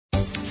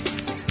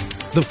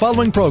The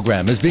following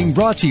program is being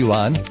brought to you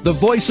on the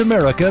Voice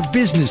America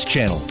Business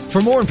Channel.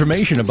 For more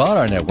information about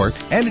our network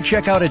and to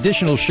check out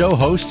additional show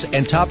hosts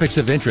and topics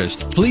of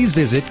interest, please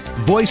visit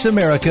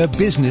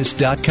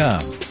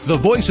voiceamericabusiness.com. The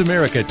Voice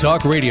America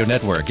Talk Radio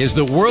Network is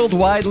the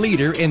worldwide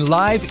leader in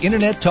live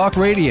Internet talk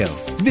radio.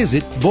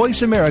 Visit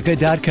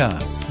voiceamerica.com.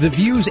 The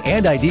views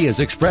and ideas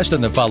expressed on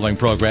the following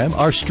program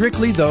are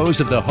strictly those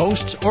of the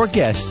hosts or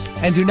guests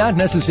and do not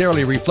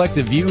necessarily reflect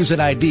the views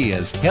and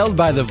ideas held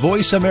by the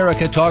Voice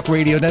America Talk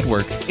Radio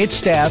Network, its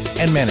staff,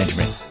 and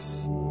management.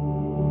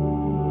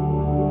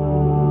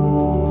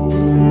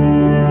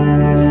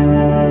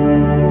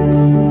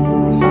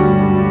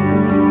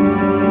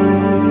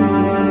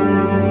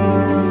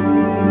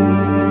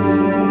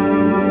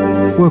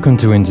 Welcome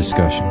to In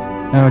Discussion.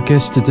 Our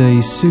guest today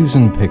is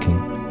Susan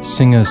Picking,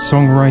 singer,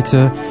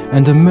 songwriter,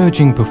 and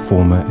emerging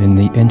performer in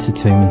the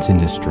entertainment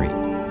industry.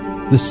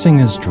 The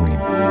Singer's Dream.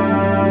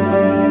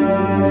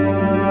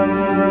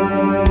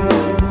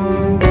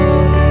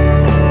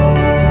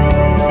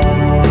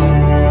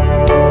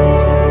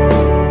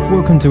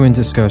 Welcome to In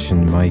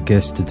Discussion. My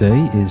guest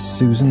today is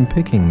Susan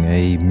Picking,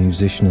 a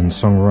musician and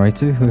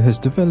songwriter who has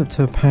developed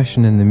her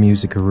passion in the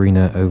music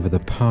arena over the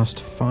past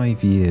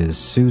 5 years.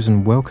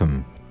 Susan,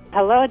 welcome.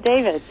 Hello,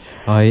 David.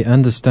 I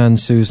understand,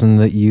 Susan,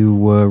 that you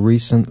were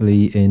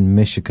recently in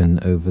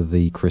Michigan over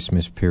the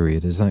Christmas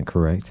period. Is that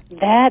correct?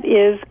 That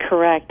is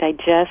correct. I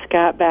just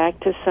got back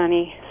to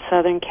sunny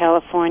Southern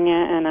California,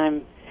 and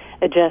I'm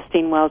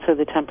adjusting well to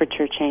the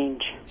temperature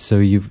change. So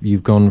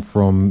you've gone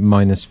from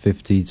minus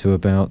 50 to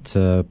about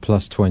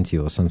plus 20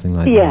 or something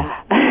like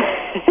that?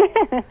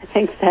 Yeah,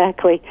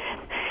 exactly.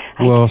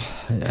 Well,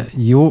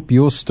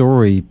 your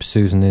story,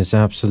 Susan, is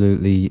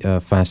absolutely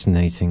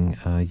fascinating.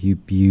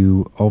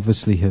 You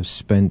obviously have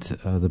spent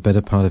the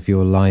better part of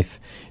your life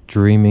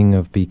dreaming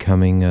of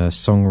becoming a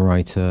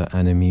songwriter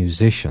and a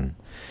musician.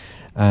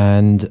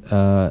 And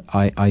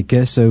I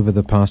guess over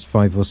the past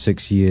 5 or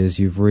 6 years,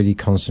 you've really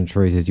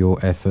concentrated your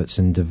efforts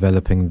in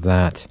developing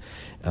that,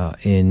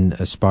 in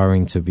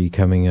aspiring to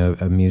becoming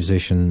a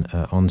musician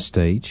on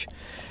stage.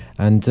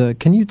 And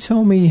can you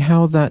tell me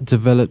how that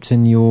developed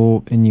in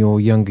your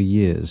younger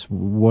years?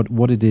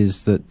 What it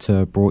is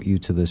that brought you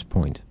to this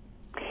point?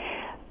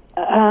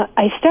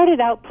 I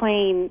started out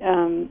playing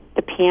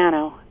the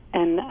piano,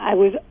 and I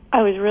was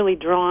really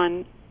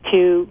drawn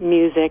to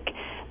music.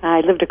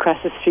 I lived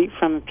across the street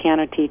from a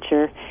piano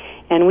teacher,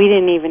 and we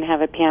didn't even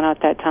have a piano at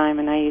that time.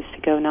 And I used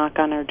to go knock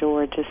on her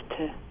door just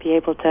to be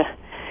able to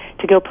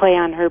go play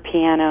on her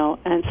piano.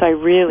 And so I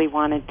really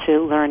wanted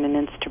to learn an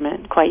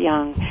instrument quite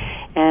young.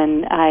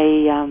 And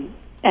I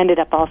ended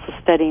up also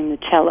studying the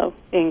cello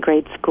in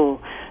grade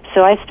school.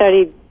 So I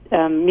studied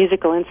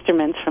musical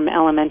instruments from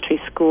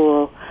elementary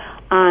school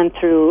on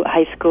through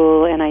high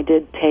school, and I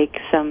did take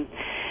some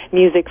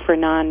music for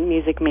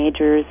non-music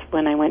majors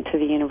when I went to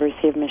the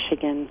University of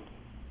Michigan.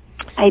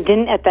 I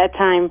didn't at that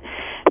time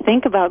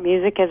think about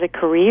music as a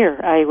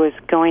career. I was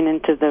going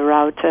into the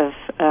route of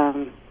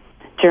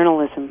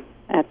journalism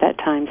at that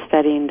time,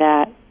 studying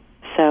that.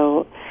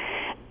 So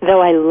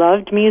though I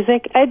loved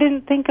music, I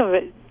didn't think of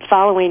it,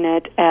 following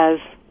it as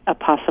a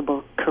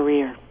possible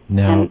career.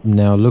 Now,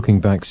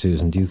 looking back,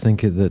 Susan, do you think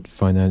that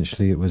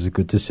financially it was a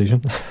good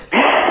decision?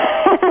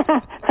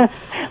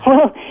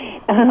 Well,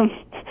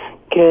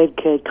 good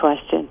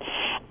question.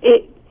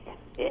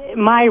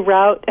 My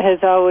route has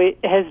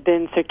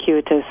been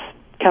circuitous,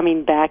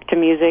 coming back to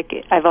music.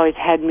 I've always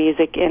had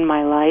music in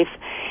my life,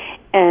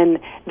 and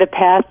the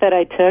path that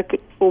I took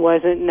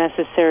wasn't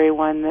necessarily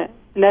one that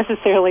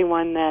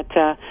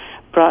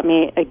brought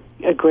me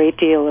a great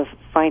deal of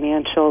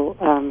financial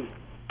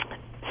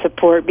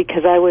support,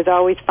 because I was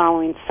always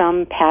following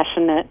some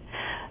passionate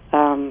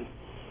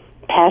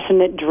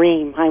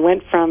dream. I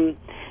went from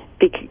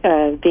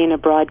being a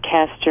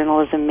broadcast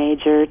journalism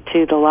major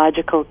to the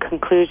logical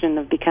conclusion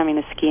of becoming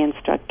a ski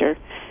instructor.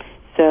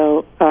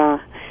 So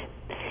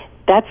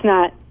that's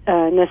not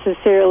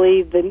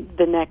necessarily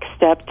the next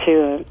step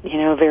to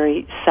a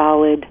very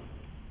solid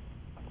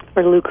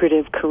or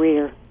lucrative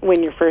career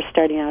when you're first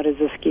starting out as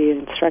a ski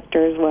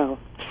instructor as well.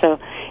 So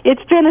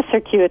it's been a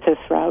circuitous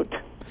route.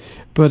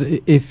 But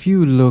if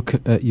you look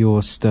at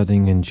your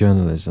studying in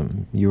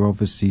journalism, you're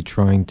obviously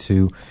trying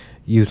to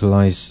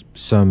utilize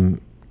some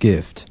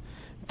gift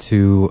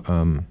to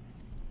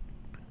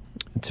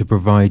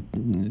provide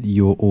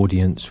your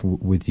audience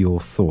with your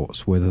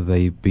thoughts, whether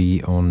they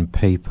be on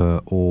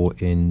paper or,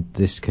 in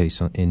this case,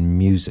 in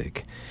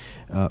music.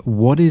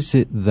 What is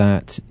it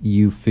that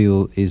you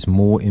feel is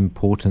more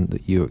important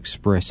that you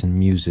express in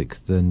music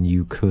than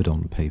you could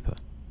on paper?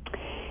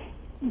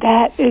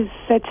 That is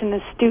such an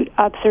astute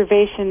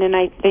observation, and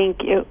I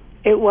think it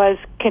was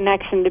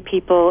connection to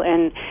people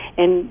and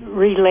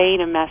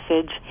relaying a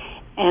message.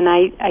 And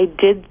I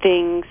did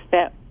things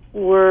that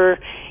were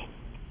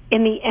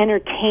in the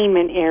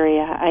entertainment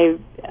area.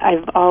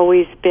 I've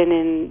always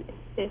been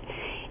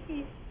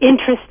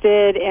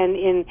interested and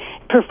in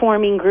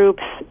performing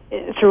groups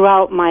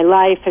throughout my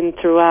life and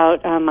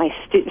throughout my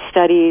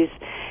studies,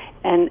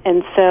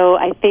 and so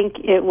I think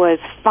it was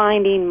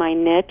finding my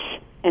niche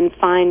and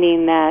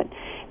finding that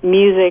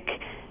music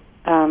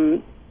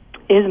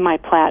is my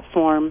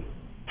platform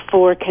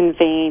for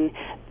conveying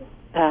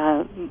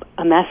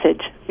a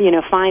message.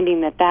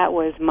 Finding that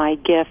was my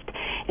gift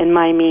and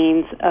my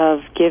means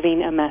of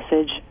giving a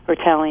message or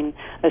telling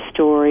a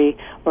story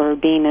or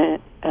being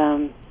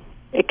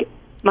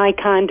my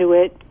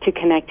conduit to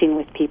connecting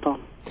with people.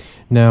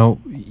 Now,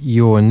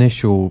 your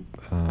initial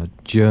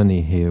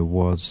journey here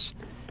was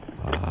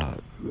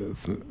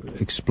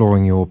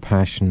exploring your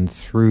passion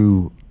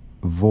through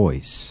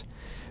voice,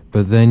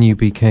 but then you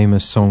became a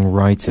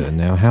songwriter.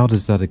 Now, how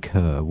does that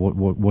occur?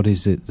 What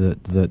is it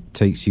that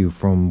takes you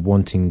from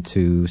wanting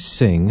to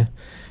sing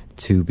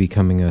to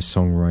becoming a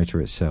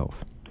songwriter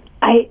itself?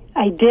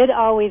 I did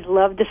always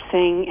love to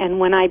sing, and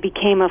when I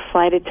became a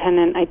flight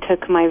attendant, I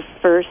took my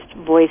first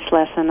voice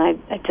lesson. I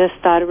just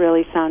thought it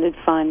really sounded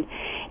fun,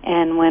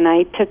 and when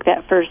I took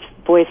that first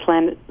voice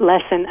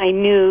lesson, I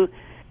knew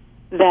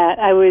that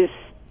I was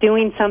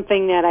doing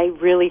something that I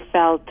really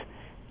felt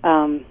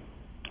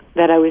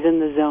that I was in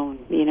the zone.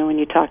 When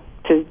you talk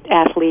to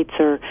athletes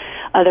or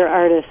other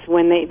artists,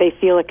 when they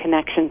feel a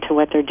connection to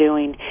what they're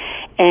doing.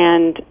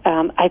 And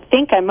I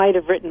think I might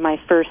have written my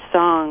first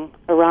song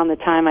around the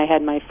time I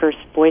had my first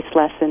voice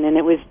lesson,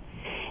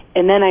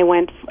 and then I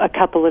went a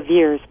couple of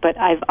years. But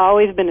I've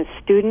always been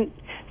a student,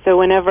 so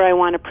whenever I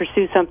want to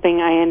pursue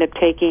something, I end up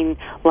taking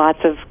lots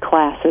of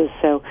classes.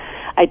 So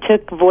I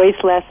took voice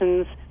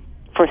lessons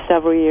for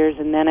several years,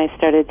 and then I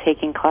started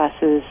taking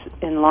classes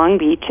in Long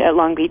Beach at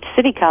Long Beach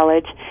City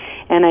College,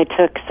 and I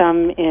took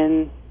some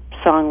in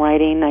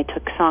songwriting. I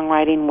took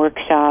songwriting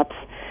workshops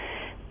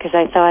because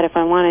I thought if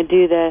I want to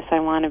do this, I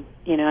want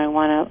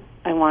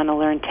to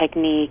learn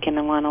technique, and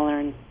I want to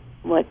learn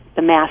what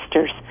the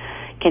masters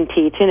can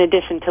teach, in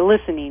addition to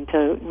listening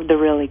to the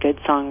really good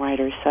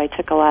songwriters. So I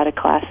took a lot of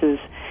classes,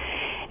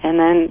 and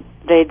then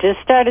they just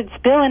started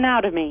spilling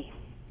out of me.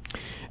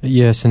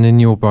 Yes, and in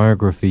your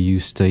biography you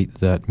state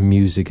that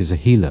music is a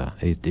healer.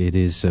 It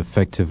is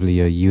effectively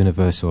a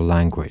universal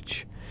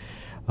language.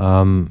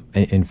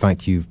 In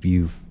fact,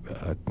 you've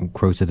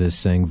quoted as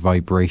saying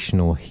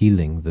vibrational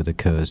healing that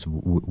occurs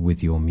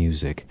with your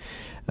music.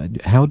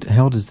 How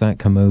does that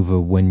come over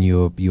when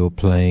you're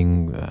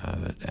playing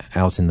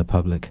out in the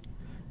public?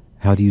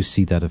 How do you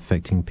see that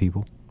affecting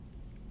people?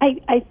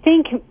 I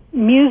think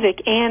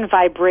music and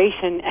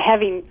vibration.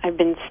 I've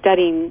been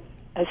studying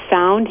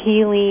sound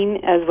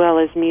healing as well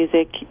as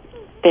music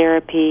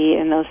therapy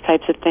and those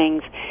types of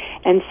things,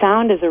 and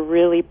sound is a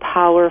really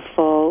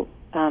powerful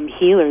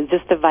healer.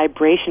 Just the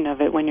vibration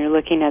of it when you're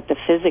looking at the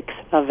physics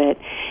of it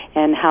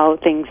and how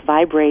things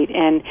vibrate,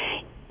 and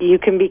you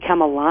can become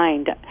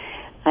aligned.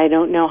 I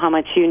don't know how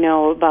much you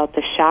know about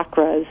the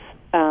chakras,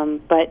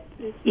 but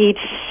each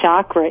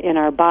chakra in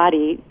our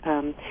body,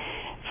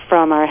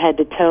 from our head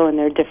to toe, and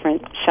their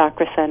different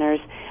chakra centers,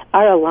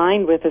 are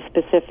aligned with a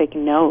specific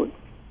note.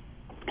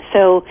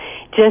 So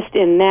just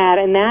in that,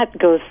 and that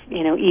goes,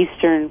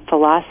 Eastern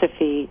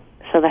philosophy,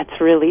 so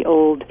that's really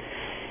old,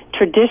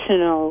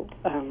 traditional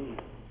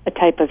a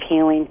type of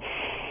healing.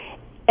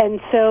 And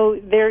so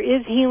there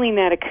is healing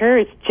that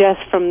occurs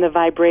just from the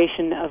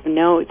vibration of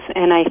notes,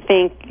 and I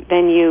think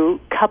then you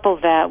couple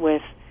that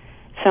with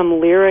some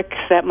lyrics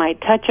that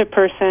might touch a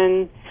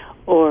person,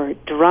 or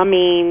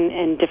drumming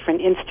and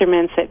different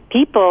instruments that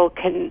people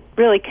can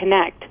really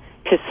connect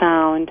to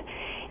sound.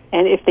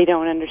 And if they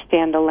don't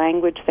understand the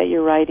language that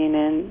you're writing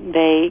in,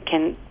 they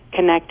can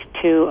connect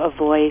to a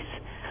voice,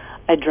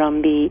 a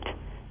drum beat,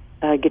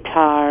 a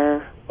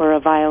guitar, or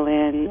a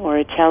violin, or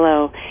a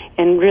cello,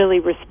 and really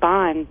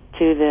respond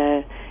to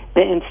the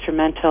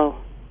instrumental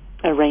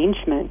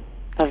arrangement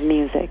of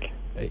music.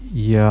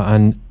 Yeah,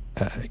 and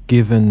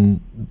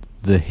given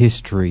the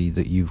history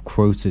that you've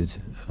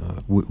quoted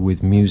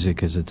with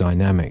music as a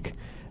dynamic,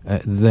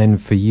 then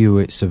for you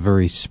it's a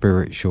very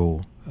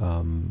spiritual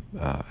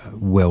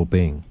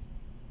well-being.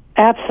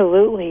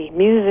 Absolutely.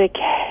 Music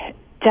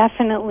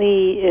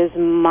definitely is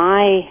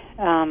my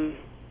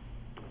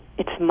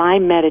it's my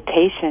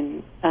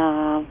meditation.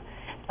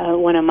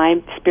 One of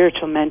my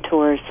spiritual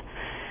mentors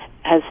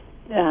has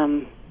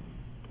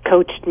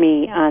coached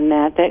me on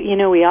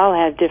that we all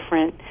have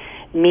different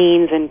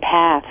means and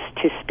paths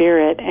to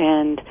spirit,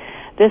 and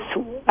this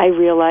I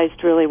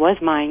realized really was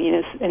mine.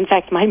 In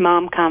fact, my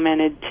mom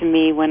commented to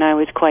me when I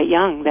was quite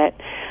young that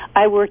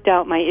I worked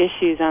out my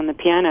issues on the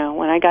piano.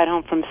 When I got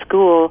home from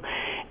school,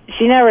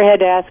 she never had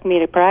to ask me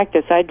to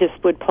practice. I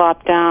just would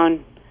plop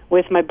down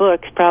with my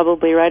books,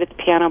 probably right at the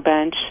piano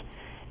bench,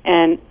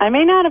 and I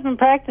may not have been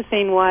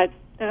practicing what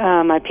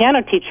my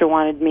piano teacher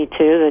wanted me to,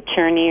 the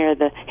Czerny or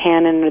the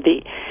Hanon or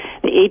the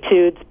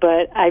etudes,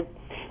 but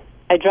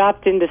I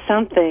dropped into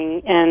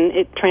something, and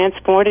it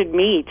transported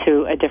me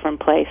to a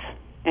different place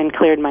and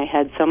cleared my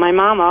head. So my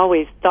mom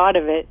always thought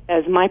of it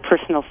as my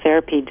personal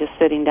therapy, just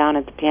sitting down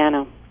at the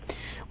piano.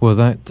 Well,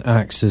 that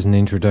acts as an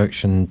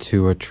introduction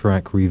to a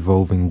track,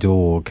 Revolving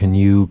Door. Can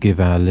you give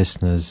our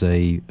listeners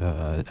a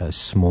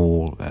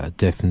small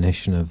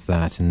definition of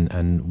that,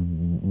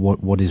 and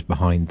what is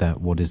behind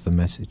that? What is the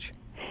message?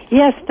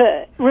 Yes,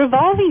 the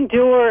Revolving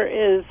Door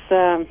is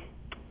the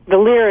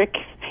lyrics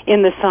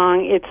in the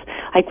song, it's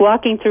like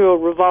walking through a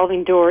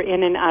revolving door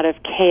in and out of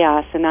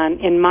chaos. And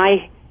in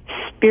my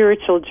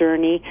spiritual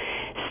journey,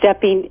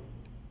 stepping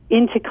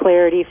into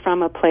clarity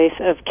from a place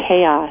of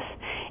chaos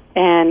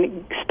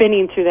and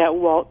spinning through that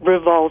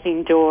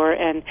revolving door,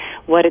 and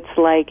what it's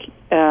like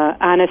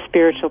on a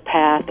spiritual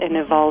path and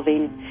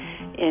evolving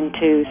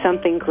into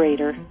something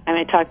greater. And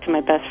I talked to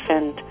my best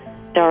friend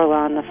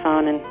Darla on the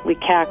phone, and we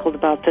cackled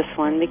about this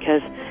one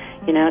because,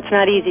 it's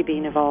not easy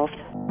being evolved.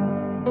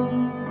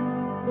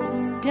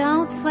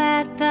 Don't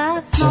sweat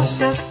the small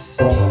stuff,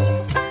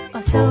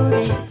 or so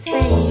they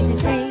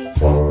say.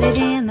 Live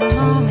in the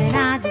moment,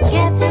 I just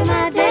get through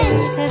my day,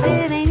 'cause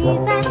it ain't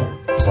easy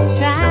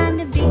trying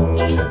to be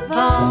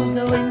evolved,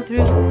 going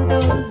through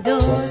those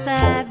doors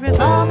that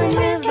revolve and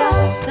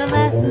revolve. The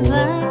lessons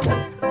learned,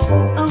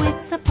 oh,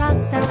 it's a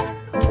process.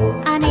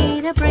 I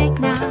need a break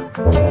now,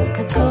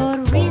 let's go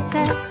to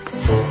recess.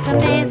 Some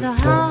days are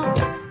hard,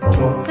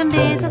 some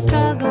days I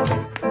struggle,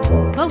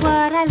 but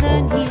what I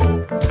learned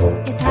here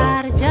is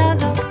how to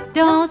juggle.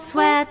 Don't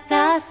sweat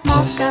the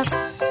small stuff,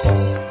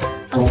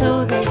 oh,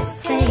 so they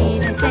say.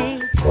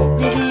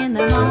 Live in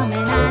the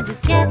moment, I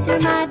just get through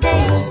my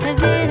day,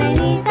 'cause it ain't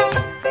easy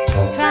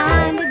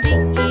trying to be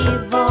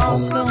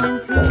evolved, going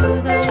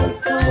through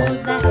those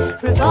doors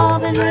that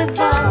revolve and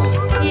revolve.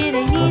 It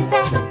ain't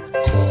easy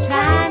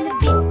trying to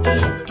be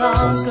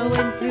evolved,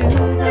 going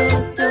through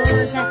those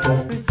doors that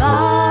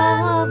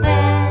revolve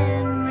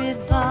and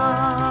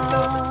revolve.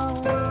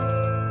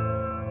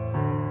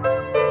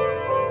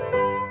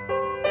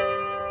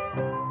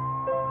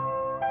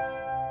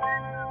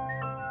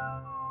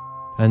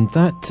 And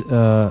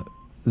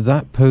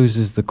that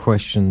poses the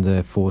question,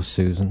 therefore,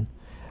 Susan.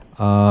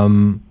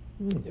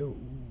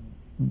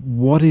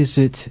 What is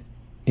it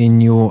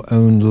in your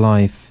own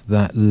life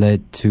that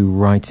led to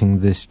writing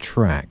this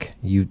track?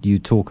 You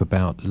talk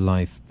about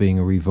life being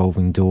a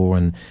revolving door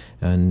and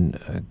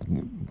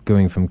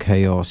going from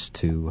chaos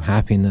to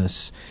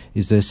happiness.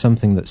 Is there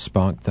something that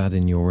sparked that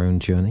in your own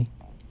journey?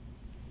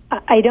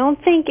 I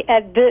don't think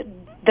at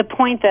the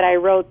point that I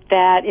wrote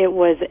that it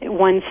was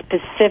one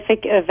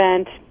specific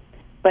event.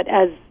 But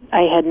as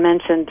I had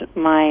mentioned,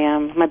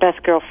 my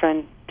best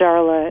girlfriend,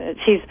 Darla,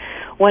 she's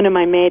one of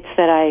my mates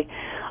that I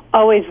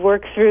always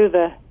work through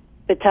the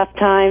tough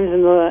times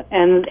and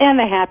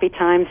the happy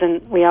times,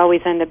 and we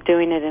always end up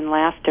doing it in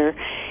laughter.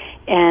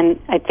 And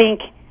I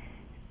think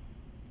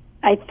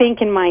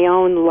in my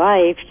own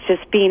life,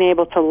 just being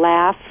able to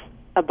laugh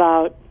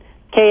about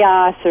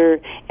chaos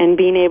and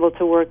being able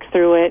to work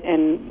through it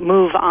and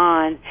move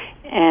on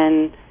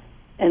and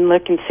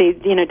look and see,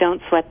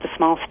 don't sweat the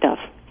small stuff.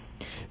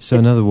 So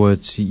in other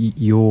words,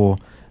 your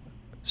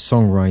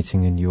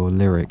songwriting and your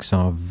lyrics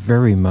are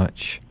very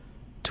much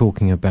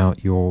talking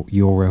about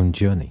your own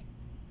journey.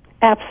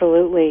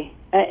 Absolutely.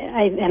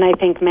 And I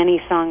think many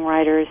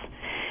songwriters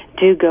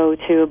do go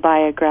to a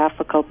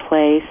biographical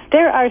place.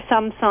 There are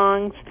some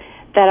songs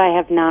that I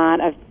have not.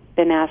 I've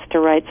been asked to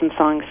write some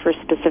songs for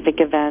specific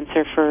events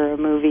or for a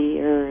movie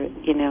or,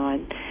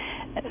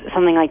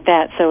 something like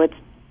that. So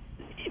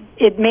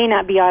it may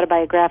not be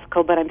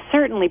autobiographical, but I'm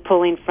certainly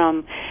pulling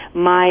from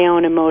my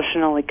own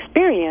emotional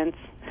experience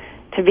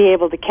to be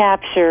able to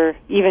capture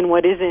even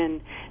what is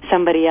in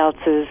somebody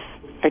else's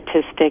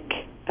artistic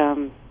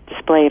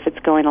display, if it's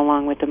going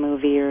along with a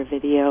movie or a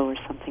video or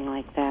something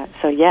like that.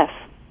 So yes,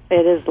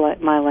 it is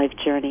my life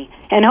journey.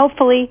 And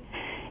hopefully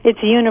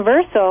it's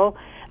universal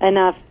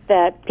enough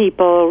that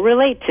people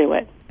relate to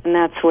it. And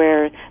that's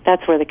where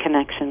the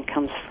connection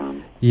comes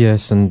from.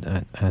 Yes, and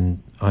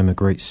I'm a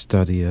great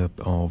studier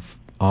of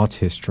art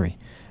history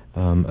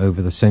over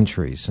the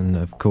centuries, and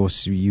of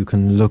course you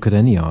can look at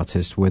any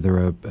artist,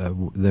 whether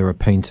they're a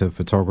painter,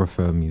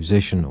 photographer,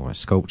 musician, or a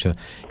sculptor.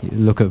 You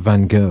look at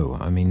Van Gogh.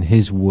 I mean,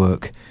 his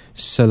work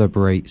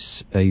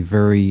celebrates a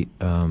very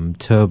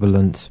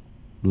turbulent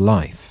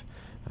life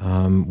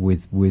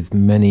with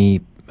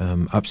many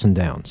ups and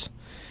downs,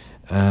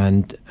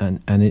 and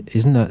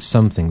isn't that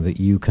something that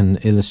you can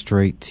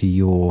illustrate to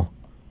your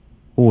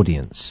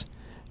audience?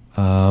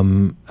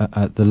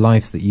 At the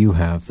life that you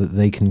have, that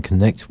they can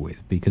connect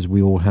with, because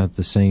we all have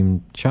the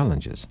same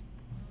challenges.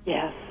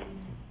 Yes.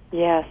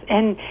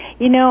 And,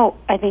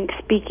 I think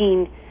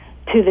speaking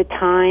to the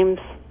times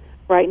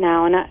right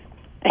now, and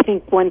I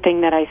think one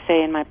thing that I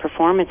say in my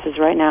performances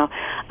right now,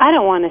 I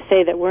don't want to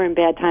say that we're in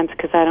bad times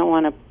because I don't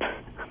want to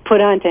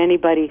put on to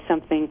anybody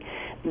something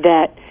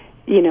that,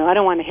 I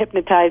don't want to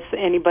hypnotize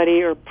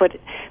anybody or put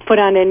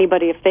on to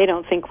anybody if they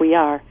don't think we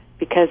are,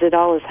 because it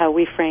all is how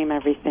we frame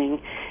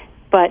everything.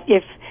 But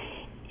if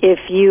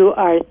you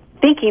are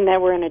thinking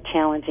that we're in a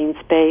challenging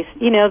space,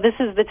 this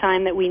is the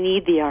time that we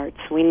need the arts.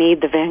 We need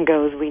the Van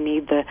Goghs. We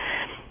need the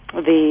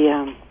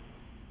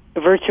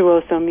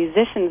virtuoso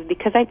musicians,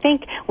 because I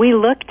think we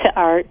look to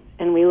art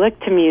and we look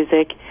to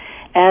music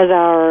as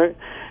our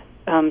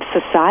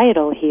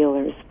societal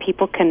healers.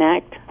 People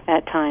connect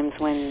at times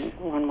when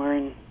we're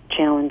in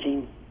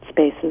challenging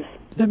spaces.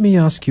 Let me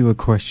ask you a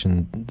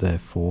question,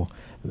 therefore,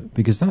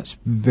 because that's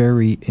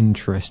very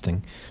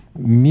interesting.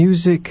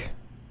 Music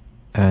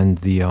and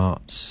the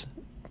arts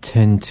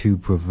tend to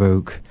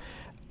provoke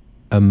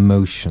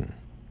emotion.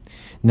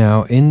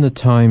 Now, in the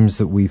times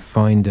that we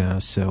find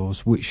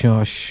ourselves, which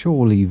are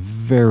surely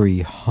very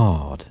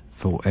hard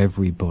for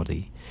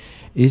everybody,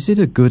 is it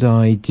a good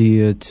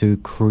idea to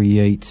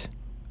create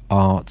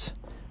art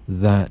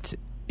that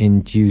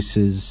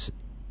induces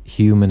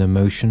human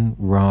emotion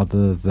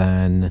rather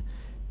than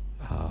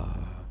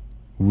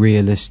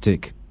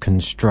realistic,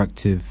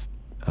 constructive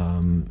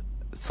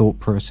thought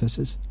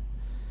processes?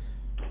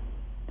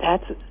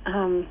 That's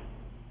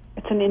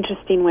it's an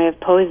interesting way of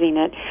posing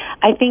it.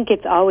 I think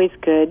it's always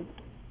good,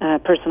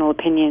 personal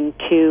opinion,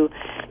 to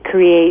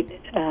create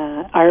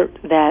art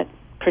that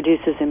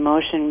produces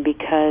emotion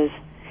because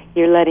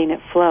you're letting it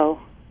flow,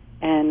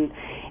 and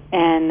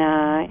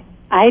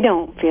I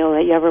don't feel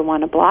that you ever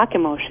want to block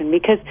emotion,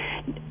 because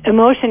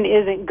emotion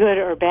isn't good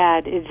or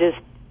bad, it just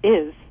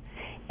is.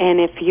 And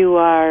if you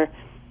are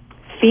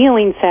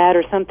feeling sad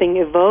or something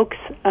evokes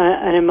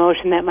an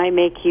emotion that might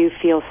make you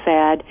feel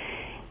sad,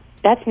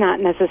 that's not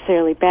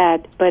necessarily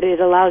bad, but it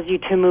allows you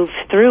to move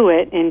through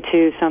it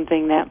into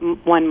something that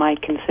one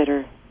might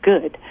consider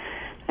good,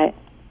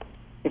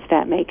 if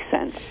that makes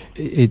sense.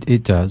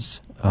 It does.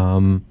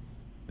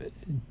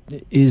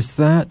 Is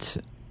that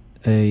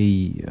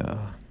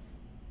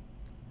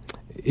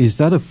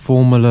a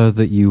formula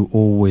that you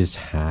always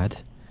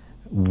had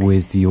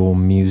with your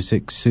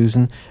music,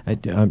 Susan?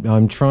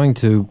 I'm trying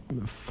to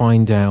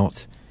find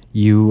out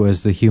you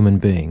as the human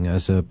being,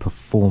 as a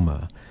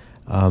performer.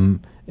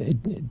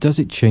 Does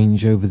it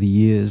change over the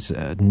years?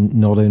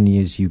 Not only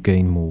as you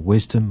gain more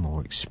wisdom,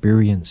 more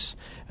experience,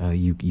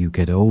 you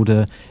get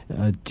older,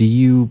 do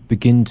you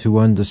begin to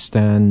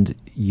understand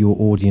your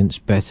audience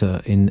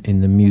better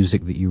in the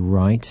music that you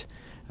write?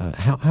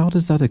 How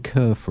does that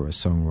occur for a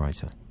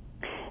songwriter?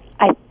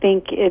 I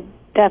think it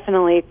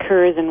definitely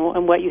occurs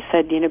in what you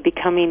said,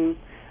 becoming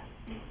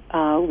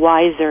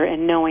wiser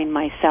and knowing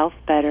myself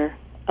better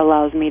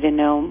allows me to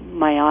know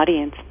my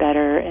audience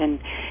better and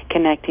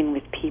connecting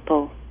with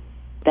people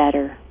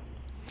better.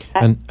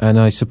 And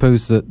I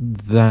suppose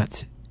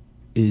that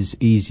is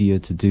easier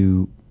to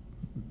do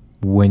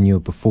when you're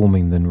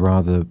performing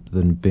rather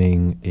than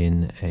being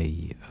in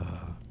a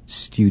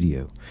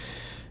studio.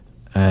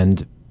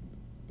 And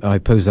I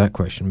pose that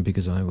question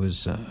because I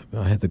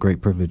had the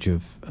great privilege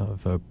of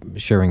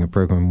sharing a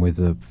program with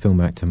the film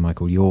actor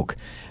Michael York,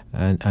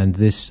 and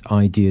this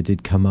idea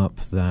did come up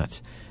that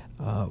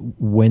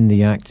when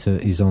the actor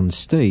is on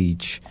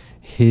stage,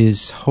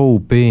 his whole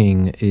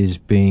being is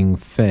being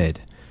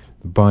fed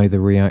by the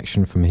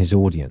reaction from his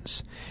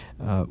audience,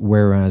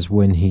 whereas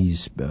when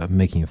he's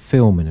making a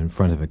film and in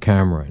front of a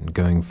camera and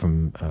going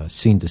from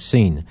scene to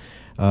scene,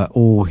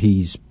 or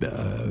he's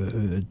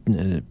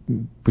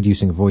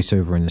producing a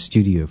voiceover in a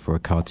studio for a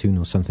cartoon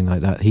or something like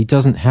that, he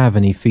doesn't have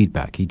any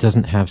feedback. He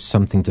doesn't have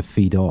something to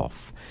feed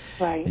off.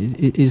 Right.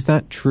 Is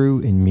that true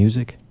in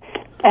music?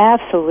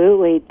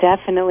 Absolutely.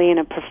 Definitely in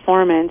a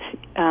performance,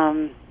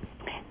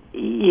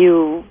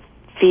 you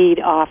feed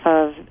off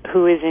of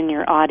who is in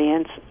your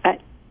audience.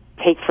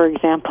 Take, for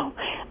example,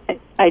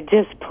 I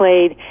just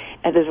played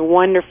at this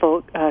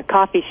wonderful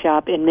coffee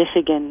shop in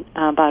Michigan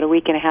about a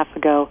week and a half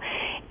ago,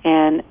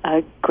 and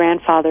a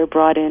grandfather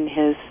brought in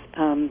his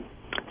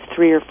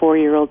 3 or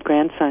 4-year-old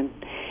grandson.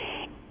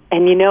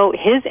 And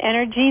his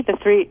energy,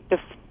 the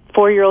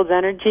 4-year-old's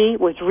energy,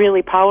 was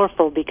really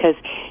powerful because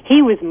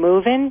he was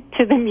moving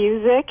to the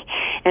music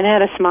and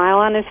had a smile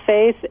on his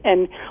face.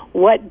 And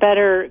what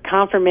better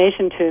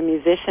confirmation to a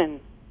musician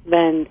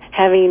than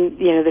having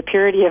the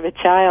purity of a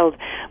child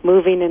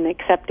moving and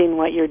accepting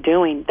what you're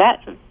doing?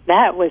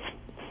 That was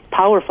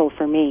powerful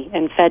for me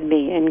and fed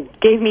me and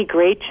gave me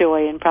great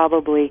joy, and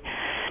probably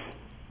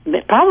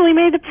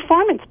made the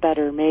performance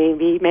better.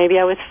 Maybe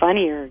I was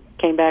funnier,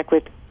 came back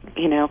with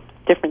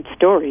different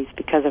stories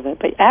because of it.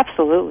 But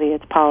absolutely,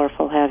 it's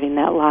powerful having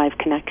that live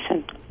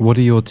connection. What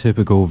are your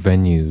typical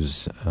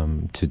venues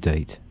to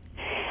date?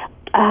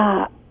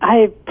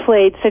 I've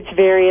played such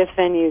various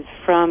venues,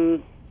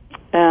 from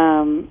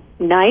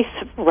nice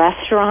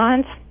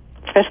restaurants,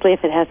 especially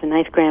if it has a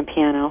nice grand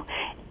piano.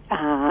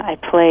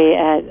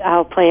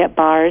 I'll play at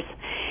bars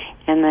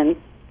and then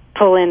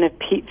pull in a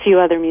few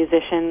other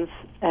musicians.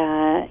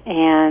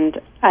 And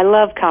I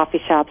love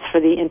coffee shops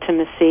for the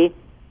intimacy.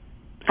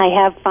 I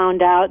have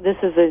found out, this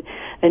is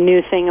a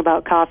new thing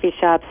about coffee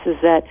shops, is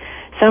that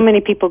so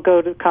many people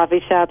go to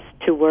coffee shops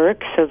to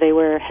work, so they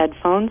wear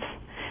headphones.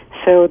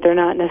 So they're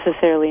not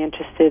necessarily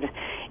interested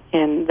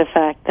in the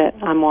fact that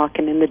I'm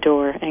walking in the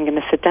door and going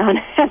to sit down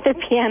at the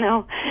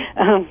piano.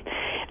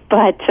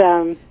 But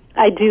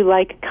I do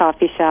like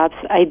coffee shops.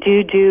 I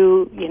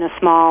do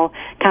small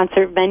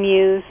concert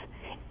venues,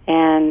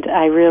 and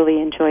I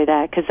really enjoy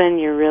that, because then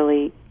you're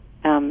really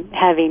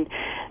having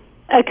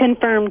a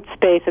confirmed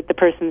space that the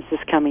person's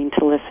just coming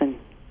to listen,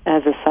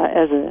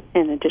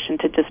 in addition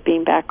to just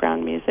being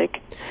background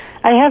music.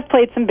 I have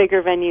played some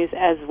bigger venues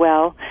as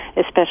well,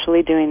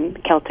 especially doing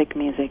Celtic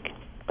music.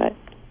 But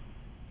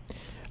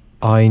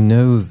I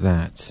know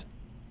that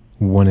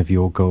one of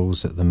your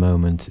goals at the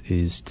moment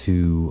is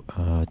to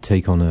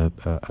take on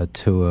a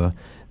tour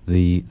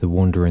the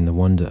Wander in the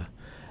Wonder.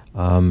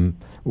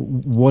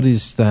 What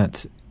is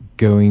that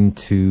going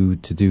to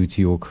do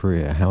to your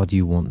career? How do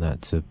you want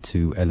that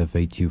to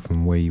elevate you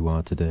from where you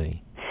are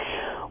today?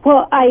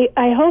 Well,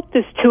 I hope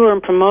this tour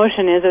and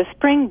promotion is a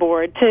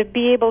springboard to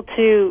be able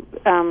to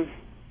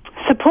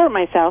support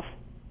myself,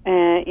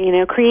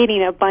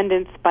 creating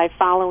abundance by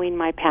following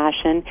my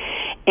passion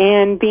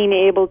and being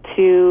able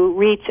to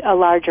reach a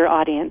larger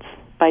audience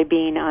by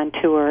being on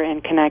tour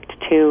and connect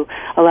to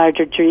a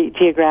larger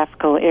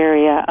geographical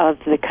area of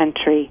the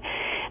country.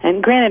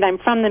 And granted, I'm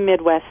from the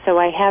Midwest, so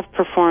I have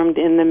performed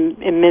in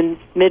the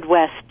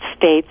Midwest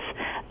states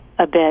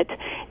a bit,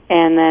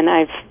 and then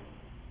I've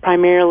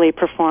primarily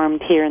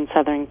performed here in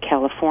Southern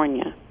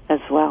California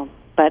as well.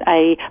 But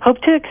I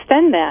hope to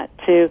extend that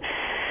to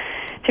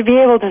be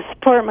able to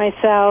support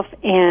myself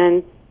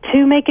and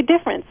to make a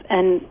difference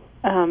and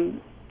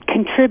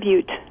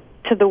contribute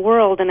to the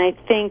world. And I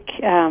think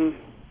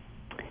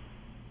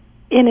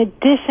in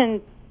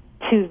addition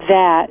to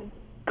that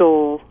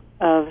goal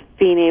of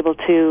being able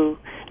to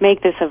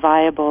make this a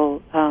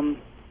viable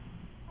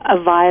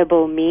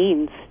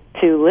means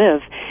to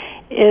live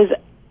is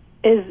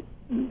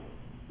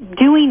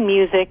doing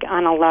music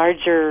on a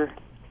larger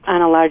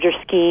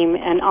scheme.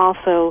 And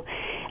also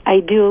I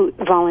do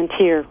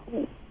volunteer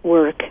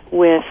work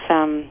with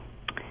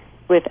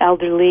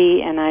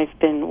elderly, and I've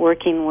been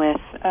working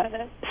with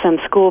some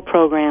school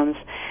programs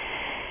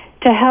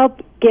to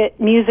help get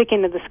music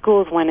into the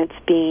schools when it's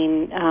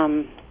being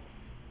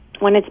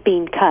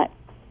cut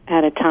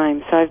at a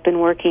time. So I've been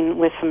working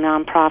with some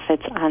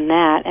nonprofits on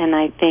that, and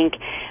I think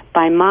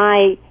by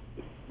my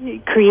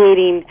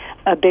creating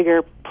a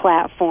bigger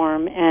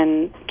platform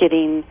and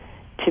getting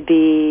to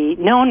be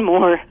known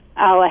more,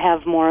 I'll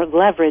have more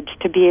leverage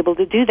to be able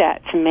to do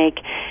that, to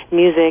make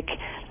music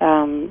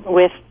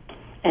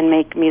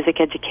make music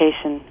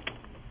education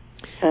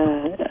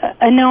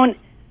a known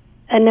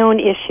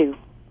issue,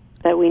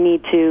 that we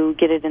need to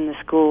get it in the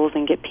schools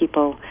and get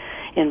people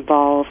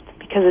involved,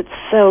 because it's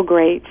so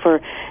great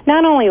for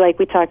not only, like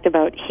we talked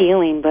about,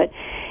 healing, but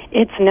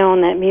it's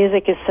known that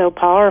music is so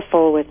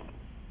powerful with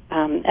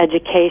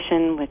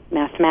education, with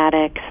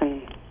mathematics,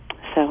 and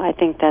so I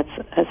think that's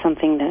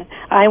something that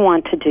I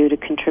want to do to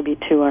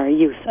contribute to our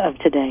youth of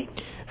today.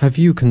 Have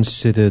you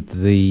considered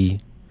the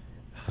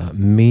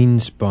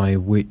means by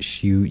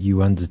which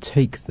you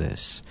undertake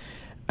this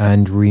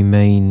and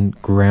remain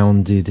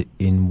grounded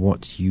in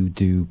what you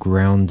do,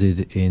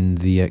 grounded in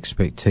the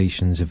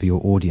expectations of your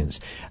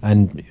audience?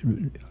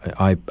 And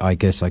I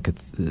guess I could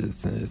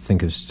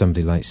think of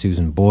somebody like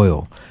Susan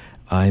Boyle.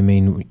 I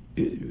mean,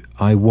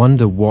 I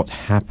wonder what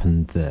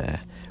happened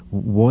there.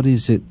 What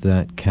is it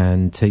that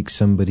can take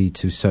somebody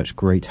to such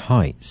great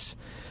heights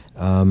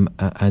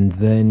and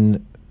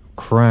then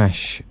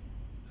crash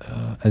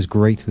as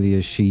greatly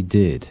as she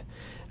did?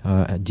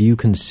 Do you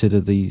consider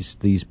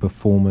these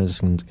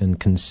performers and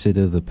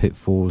consider the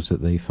pitfalls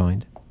that they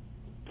find?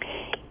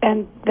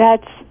 And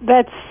that's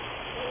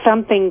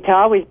something to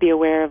always be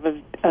aware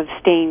of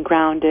staying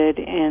grounded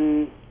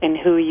in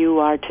who you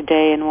are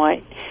today and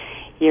what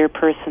your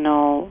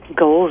personal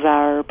goals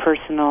are,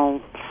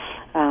 personal.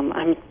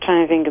 I'm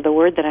trying to think of the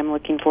word that I'm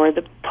looking for.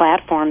 The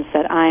platforms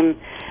that I'm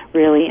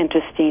really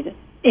interested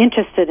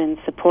in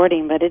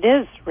supporting, but it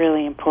is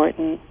really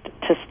important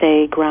to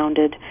stay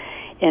grounded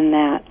in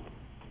that.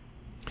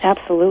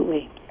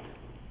 Absolutely.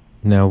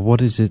 Now,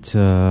 what is it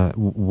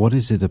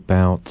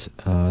about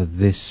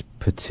this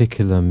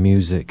particular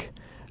music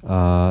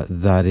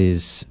that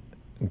is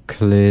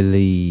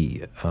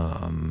clearly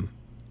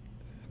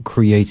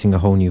creating a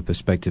whole new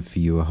perspective for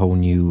you, a whole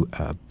new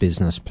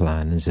business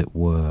plan, as it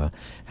were?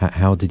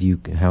 How did you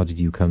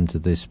come to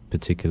this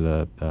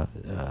particular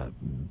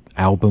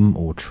album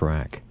or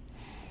track?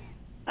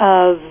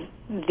 Of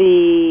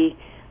the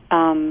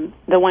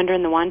Wonder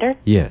in the Wander?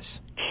 Yes.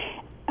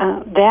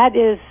 That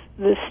is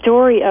the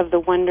story of the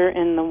Wonder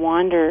in the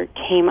Wander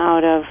came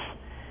out of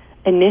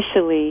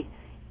initially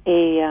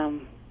a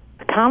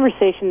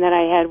conversation that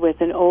I had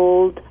with an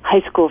old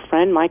high school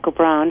friend, Michael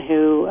Brown,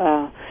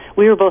 who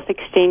we were both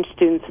exchange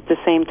students at the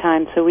same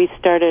time, so we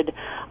started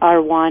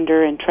our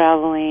wander and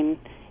traveling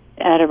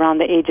at around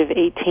the age of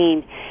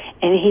 18,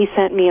 and he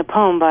sent me a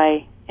poem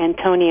by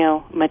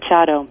Antonio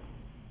Machado.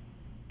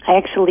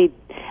 I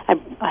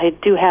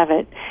do have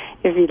it,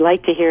 if you'd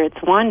like to hear it.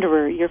 It's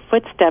Wanderer, your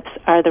footsteps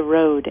are the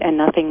road and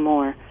nothing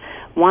more.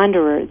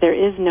 Wanderer, there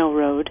is no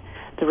road.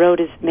 The road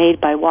is made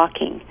by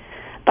walking.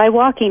 By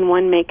walking,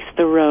 one makes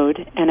the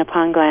road, and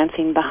upon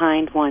glancing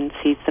behind, one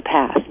sees the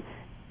path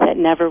that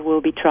never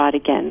will be trod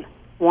again.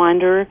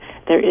 Wanderer,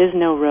 there is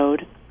no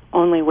road,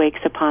 only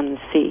wakes upon the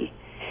sea.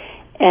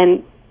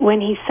 And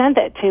when he sent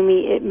that to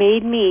me, it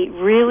made me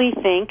really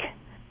think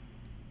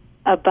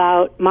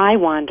about my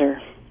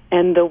wander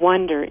and the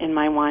wonder in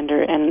my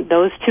wander. And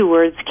those two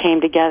words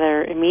came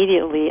together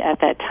immediately at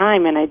that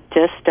time, and I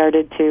just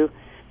started to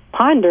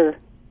ponder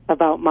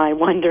about my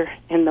wonder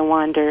in the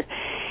wander.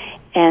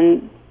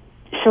 And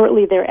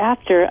shortly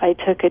thereafter, I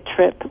took a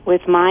trip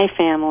with my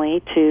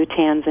family to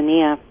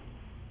Tanzania.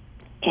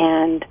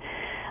 And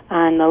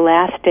on the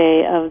last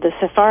day of the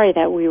safari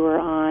that we were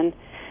on,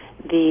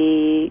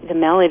 the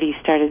melodies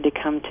started to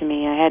come to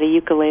me. I had a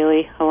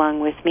ukulele along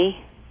with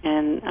me,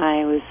 and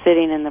I was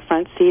sitting in the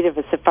front seat of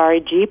a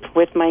safari jeep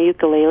with my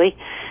ukulele,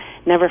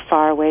 never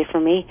far away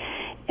from me,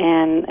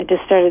 and I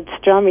just started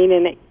strumming,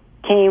 and it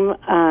came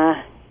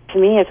to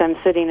me as I'm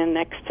sitting in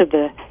next to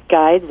the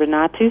guide,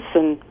 Renatus,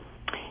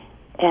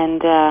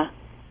 and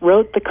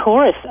wrote the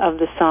chorus of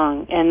the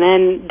song. And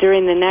then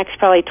during the next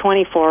probably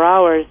 24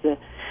 hours, the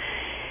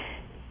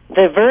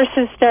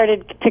verses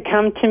started to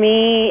come to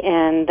me,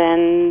 and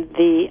then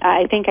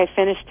I think I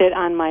finished it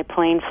on my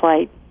plane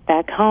flight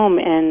back home,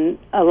 and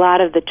a lot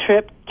of the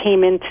trip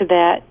came into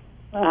that.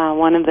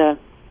 One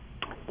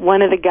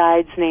of the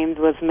guides' names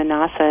was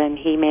Manasa, and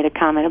he made a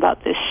comment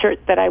about this shirt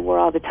that I wore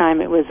all the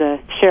time. It was a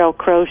Sheryl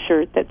Crow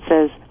shirt that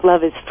says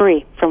 "Love is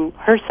Free" from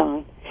her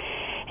song.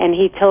 And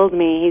he told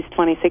me, he's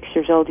 26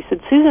 years old, he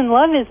said, "Susan,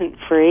 love isn't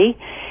free."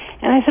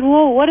 And I said,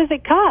 "Well, what does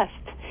it cost?"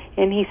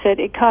 And he said,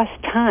 "It costs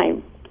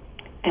time."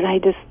 And I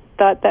just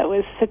thought that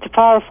was such a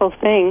powerful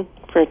thing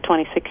for a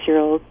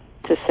 26-year-old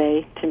to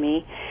say to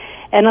me.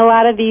 And a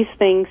lot of these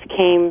things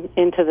came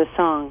into the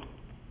song,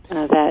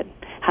 that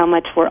how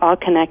much we're all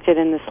connected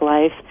in this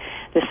life,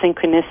 the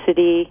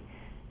synchronicity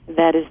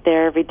that is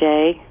there every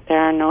day. There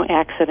are no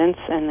accidents,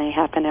 and they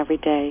happen every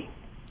day.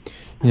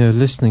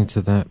 Listening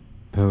to that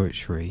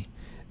poetry,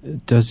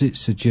 does it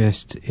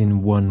suggest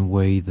in one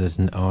way that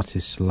an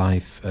artist's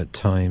life at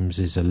times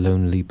is a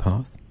lonely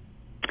path?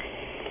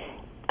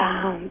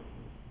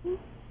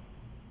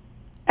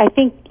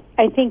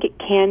 I think it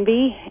can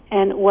be,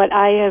 and what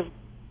I have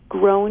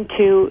grown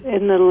to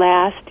in the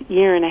last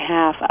year and a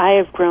half, I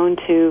have grown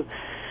to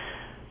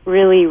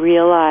really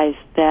realize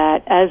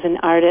that as an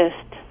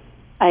artist,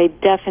 I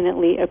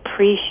definitely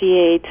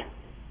appreciate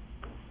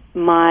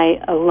my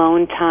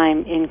alone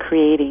time in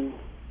creating.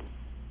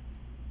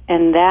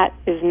 And that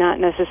is not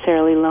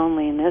necessarily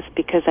loneliness,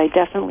 because I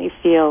definitely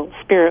feel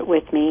spirit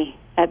with me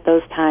at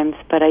those times,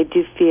 but I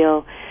do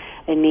feel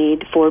a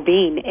need for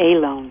being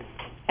alone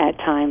at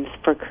times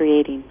for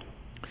creating.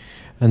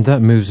 And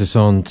that moves us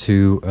on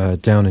to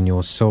Down in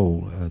Your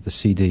Soul, the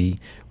CD,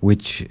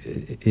 which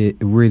it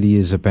really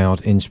is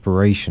about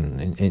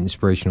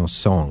inspirational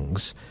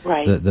songs,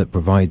 right, that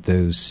provide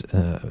those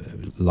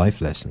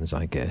life lessons,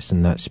 I guess,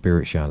 and that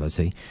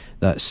spirituality,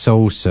 that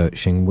soul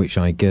searching, which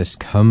I guess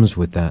comes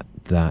with that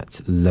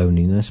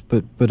loneliness,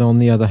 but on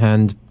the other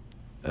hand,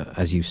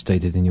 as you've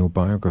stated in your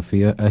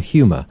biography, a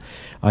humour.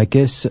 I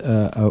guess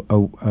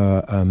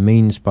a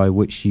means by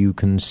which you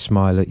can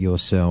smile at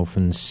yourself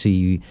and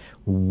see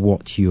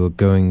what you're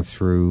going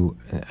through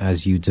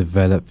as you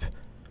develop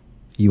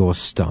your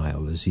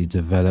style, as you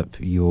develop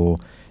your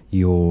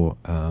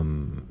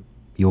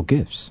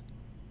gifts.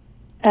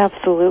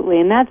 Absolutely,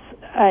 and that's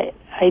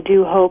I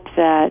do hope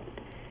that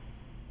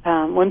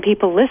when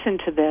people listen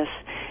to this,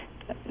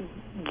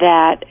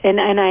 that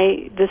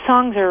the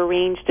songs are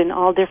arranged in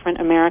all different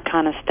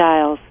Americana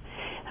styles.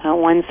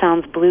 One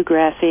sounds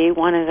bluegrassy,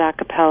 one is a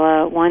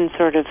cappella, one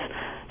sort of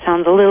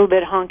sounds a little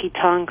bit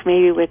honky-tonk,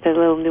 maybe with a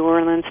little New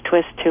Orleans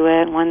twist to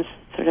it, one's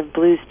sort of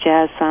blues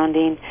jazz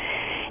sounding.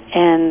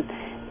 And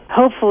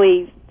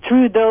hopefully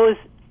through those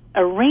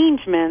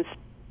arrangements,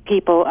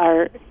 people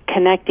are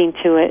connecting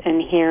to it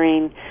and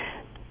hearing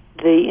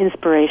the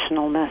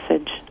inspirational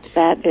message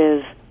that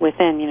is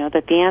within,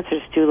 that the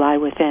answers do lie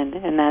within,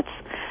 and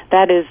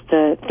that is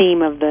the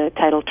theme of the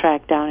title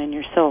track, Down in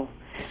Your Soul,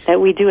 that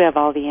we do have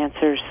all the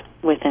answers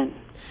within.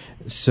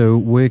 So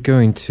we're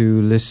going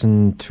to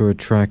listen to a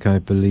track, I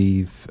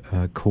believe,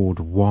 called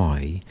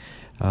Why.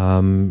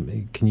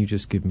 Can you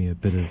just give me a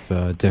bit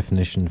of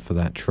definition for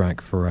that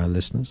track for our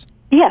listeners?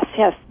 Yes.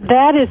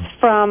 That is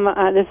from,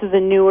 this is a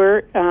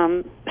newer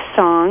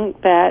song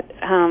that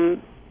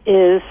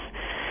is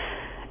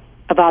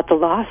about the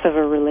loss of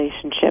a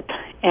relationship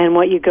and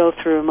what you go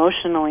through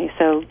emotionally.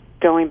 So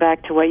going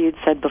back to what you'd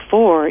said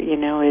before,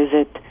 is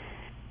it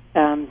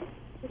the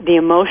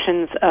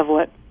emotions of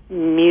what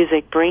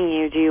music bring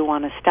you, do you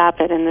want to stop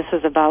it? And this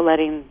is about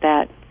letting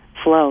that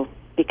flow,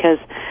 because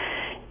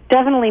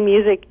definitely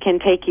music can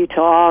take you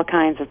to all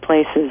kinds of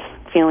places,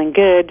 feeling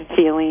good,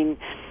 feeling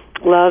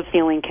love,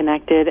 feeling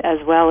connected, as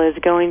well as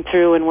going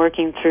through and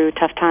working through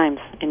tough times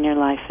in your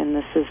life, and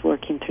this is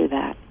working through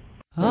that.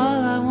 All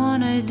I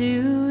want to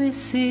do is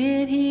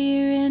sit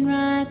here and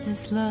write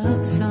this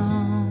love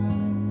song.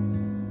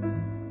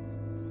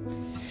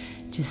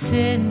 Just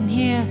sitting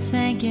here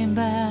thinking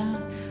about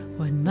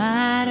what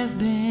might have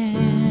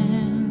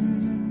been.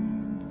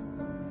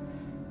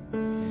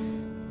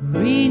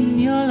 Reading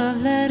your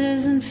love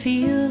letters and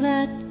feel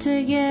that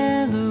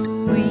together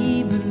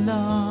we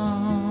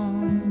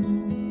belong.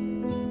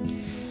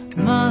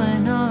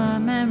 Mulling all our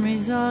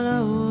memories all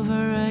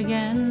over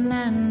again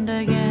and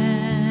again.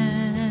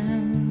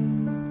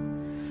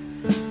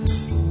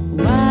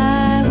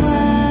 Why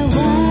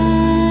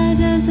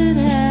does it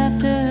have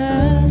to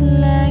hurt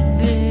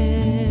like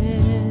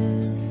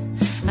this?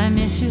 I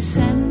miss your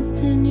scent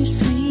and your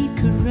sweet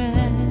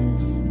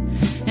caress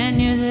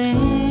and your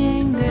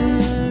lingering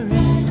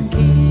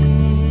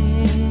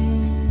kiss.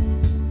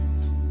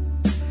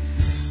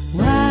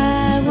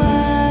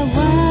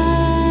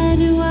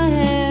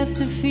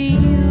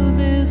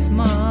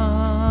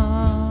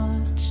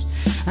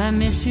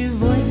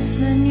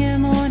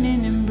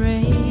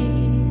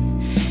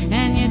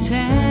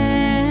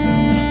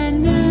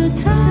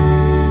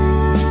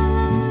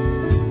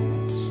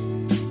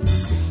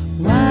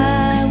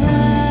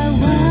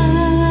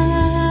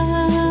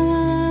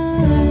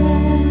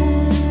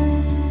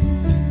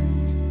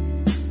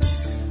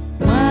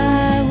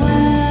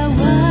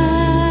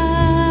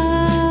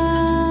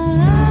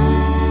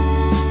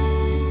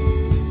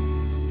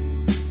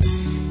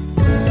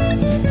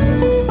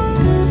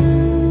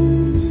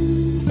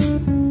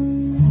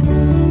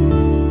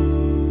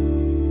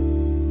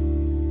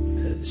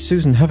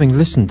 Susan, having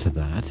listened to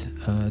that,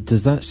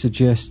 does that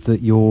suggest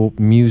that your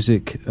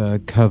music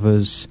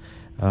covers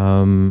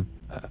a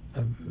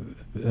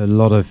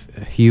lot of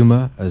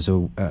humor as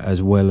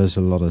well as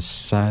a lot of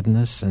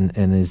sadness,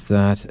 and is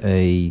that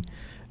a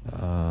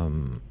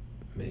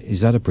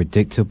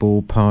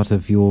predictable part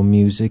of your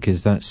music?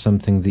 Is that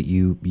something that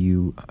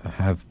you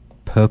have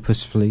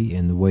purposefully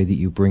in the way that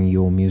you bring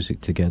your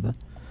music together?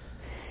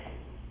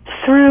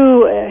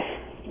 Through,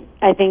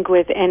 I think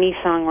with any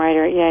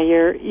songwriter,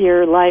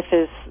 your life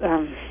is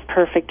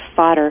perfect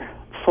fodder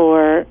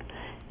for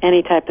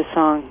any type of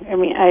song. I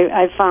mean,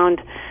 I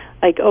found,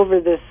 like, over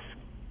this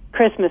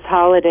Christmas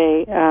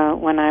holiday,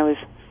 when I was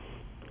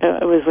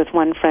with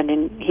one friend,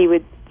 and he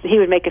would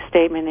make a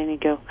statement, and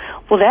he'd go,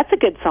 "Well, that's a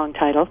good song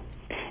title."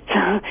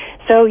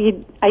 So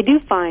I do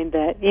find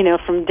that,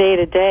 from day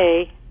to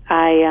day,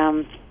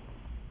 I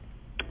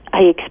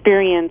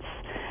experience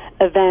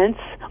events,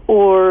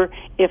 or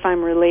if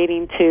I'm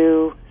relating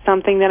to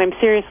something that I'm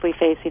seriously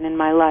facing in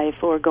my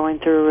life, or going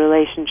through a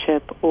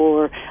relationship,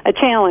 or a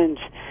challenge.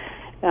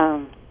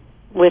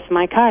 With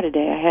my car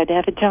today, I had to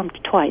have it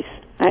jumped twice.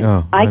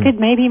 I could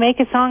maybe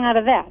make a song out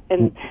of that.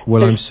 And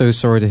well, I'm so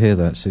sorry to hear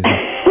that, Susan.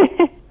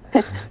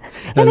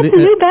 And it's a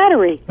new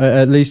battery.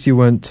 At least you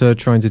weren't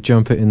trying to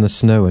jump it in the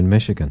snow in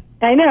Michigan.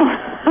 I know.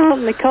 Out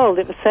in the cold.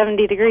 It was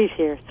 70 degrees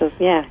here, so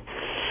yeah.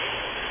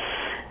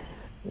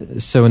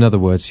 So, in other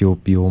words, your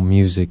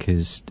music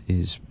is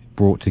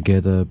brought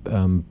together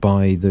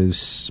by those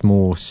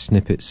small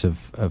snippets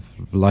of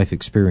life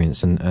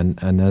experience,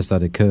 and as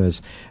that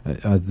occurs,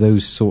 are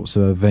those sorts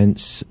of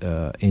events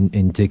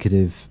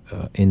indicative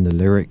in the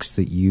lyrics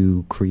that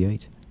you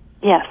create?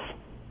 Yes,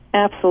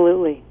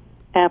 absolutely.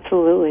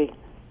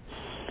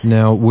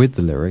 Now, with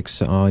the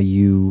lyrics, are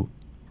you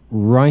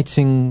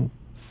writing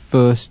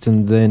first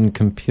and then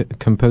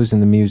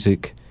composing the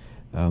music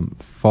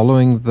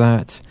following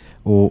that,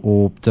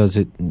 or does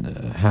it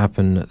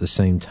happen at the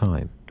same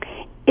time?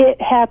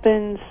 It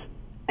happens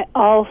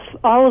all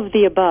of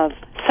the above.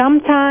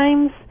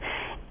 Sometimes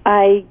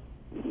I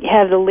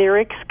have the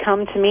lyrics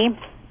come to me,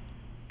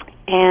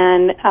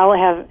 and I'll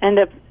have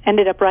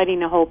ended up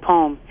writing a whole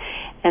poem,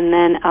 and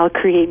then I'll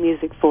create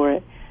music for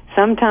it.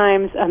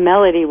 Sometimes a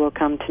melody will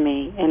come to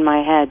me in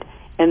my head,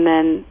 and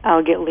then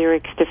I'll get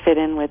lyrics to fit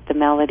in with the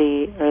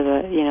melody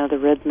or the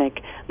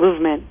rhythmic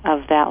movement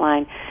of that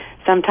line.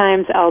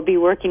 Sometimes I'll be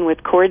working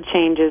with chord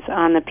changes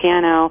on the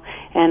piano,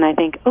 and I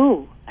think,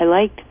 "Oh, I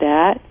liked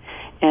that,"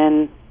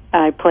 and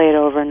I play it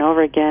over and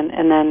over again,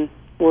 and then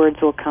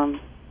words will come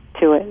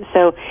to it.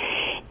 So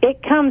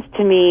it comes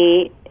to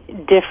me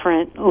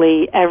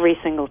differently every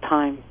single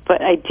time.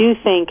 But I do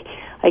think,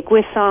 like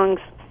with songs,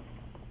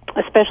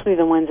 especially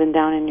the ones in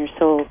Down in Your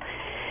Soul,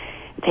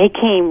 they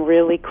came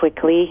really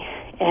quickly,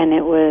 and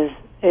it was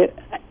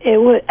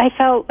I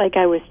felt like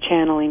I was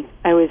channeling.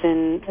 I was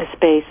in a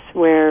space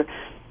where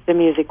the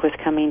music was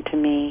coming to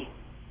me,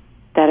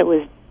 that it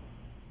was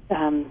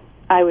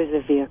I was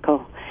the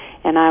vehicle,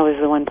 and I was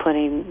the one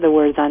putting the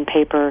words on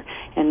paper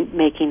and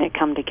making it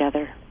come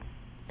together.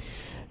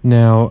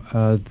 Now,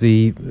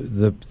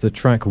 the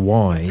track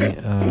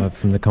 "Why"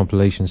 from the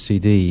compilation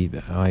CD,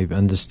 I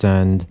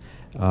understand,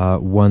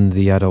 won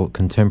the Adult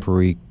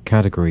Contemporary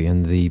category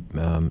in the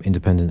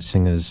Independent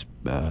Singers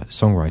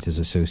Songwriters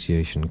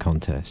Association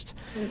contest.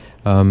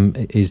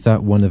 Is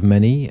that one of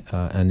many,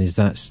 and is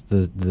that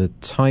the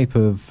type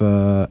of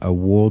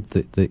award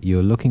that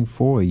you're looking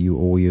for,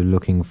 or you're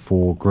looking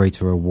for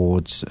greater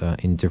awards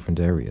in different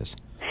areas?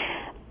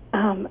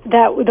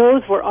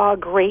 Those were all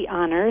great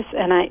honors,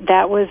 and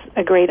that was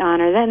a great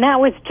honor. And that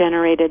was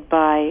generated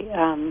by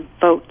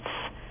votes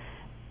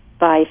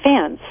by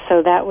fans,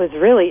 so that was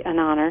really an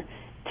honor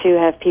to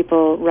have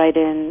people write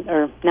in,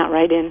 or not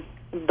write in,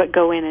 but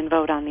go in and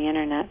vote on the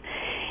internet.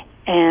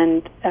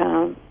 And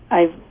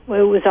it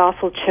was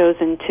also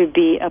chosen to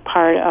be a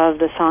part of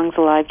the Songs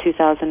Alive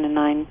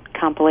 2009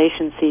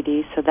 compilation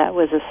CD, so that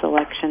was a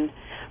selection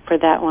for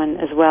that one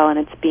as well, and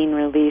it's being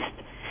released.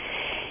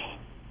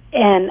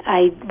 And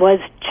I was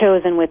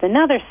chosen with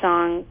another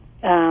song.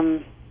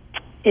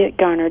 It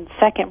garnered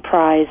second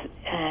prize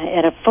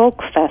at a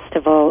folk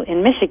festival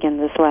in Michigan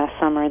this last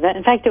summer.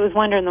 In fact, it was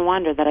Wonder in the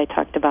Wonder that I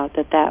talked about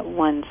that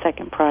won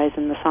second prize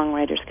in the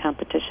songwriters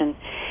competition.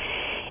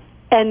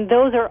 And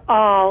those are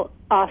all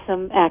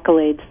awesome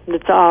accolades.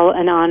 It's all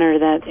an honor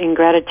that, in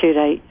gratitude,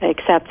 I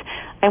accept.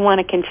 I want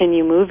to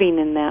continue moving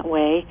in that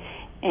way,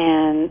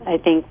 and I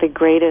think the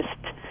greatest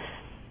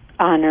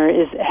honor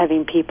is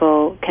having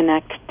people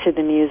connect to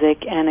the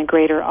music, and a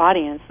greater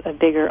audience, a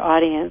bigger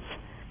audience,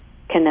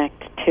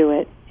 connect to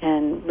it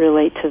and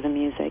relate to the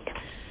music.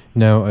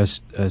 Now,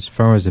 as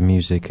far as the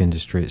music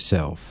industry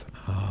itself,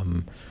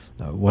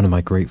 one of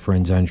my great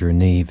friends, Andrew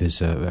Neve,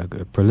 is a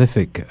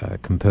prolific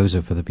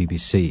composer for the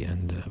BBC,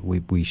 and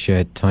we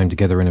shared time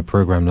together in a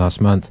program last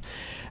month.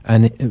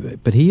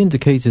 But he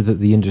indicated that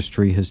the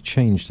industry has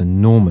changed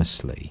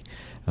enormously,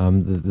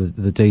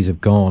 The days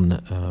have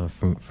gone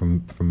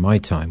from my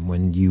time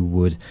when you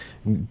would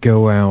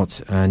go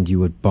out and you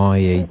would buy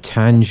a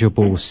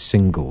tangible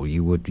single.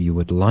 You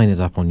would line it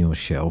up on your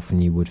shelf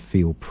and you would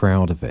feel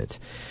proud of it.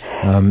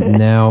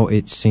 Now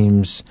it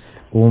seems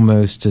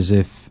almost as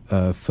if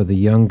for the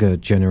younger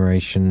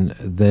generation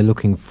they're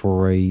looking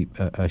for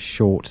a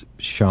short,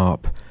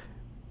 sharp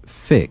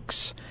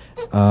fix.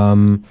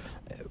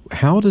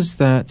 How does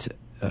that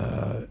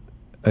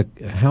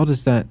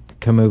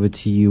come over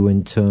to you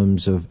in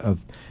terms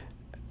of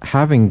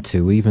having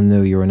to, even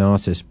though you're an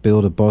artist,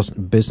 build a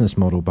business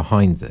model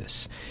behind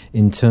this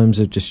in terms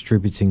of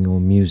distributing your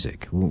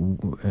music?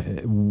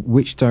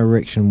 Which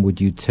direction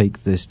would you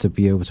take this to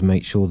be able to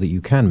make sure that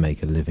you can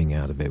make a living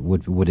out of it?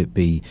 Would it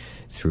be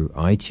through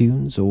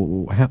iTunes,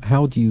 or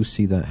how do you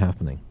see that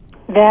happening?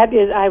 That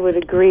is, I would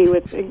agree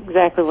with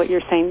exactly what you're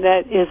saying.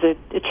 That is a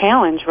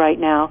challenge right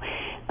now,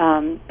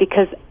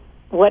 because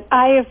what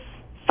I have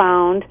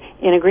found,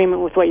 in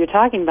agreement with what you're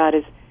talking about,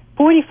 is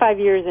 45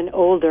 years and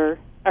older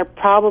are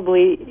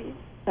probably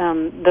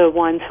the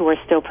ones who are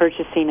still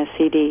purchasing a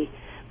CD.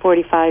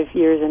 45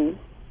 years and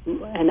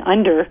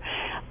under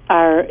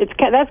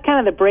that's kind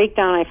of the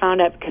breakdown I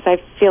found out, because I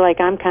feel like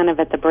I'm kind of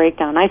at the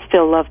breakdown. I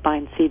still love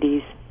buying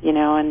CDs,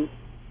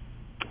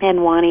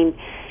 and wanting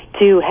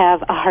to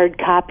have a hard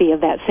copy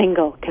of that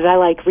single, because I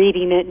like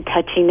reading it and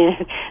touching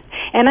it.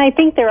 And I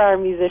think there are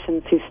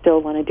musicians who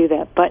still want to do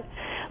that. But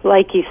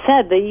like you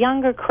said, the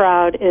younger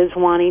crowd is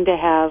wanting to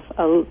have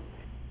a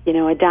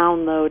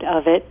download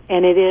of it,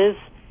 and it is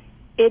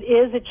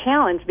a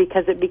challenge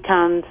because it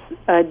becomes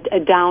a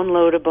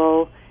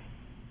downloadable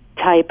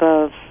type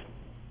of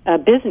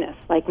business,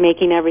 like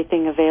making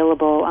everything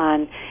available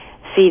on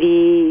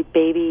CD,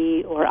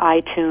 Baby, or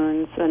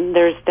iTunes, and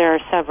there are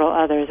several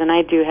others, and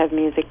I do have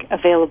music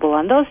available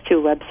on those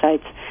two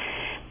websites.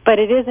 But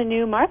it is a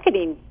new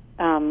marketing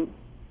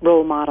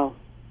role model,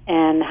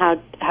 and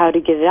how to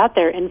get it out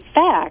there. In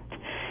fact,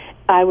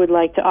 I would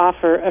like to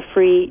offer a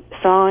free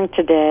song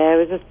today. I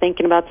was just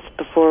thinking about this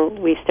before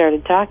we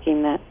started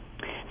talking, that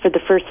for the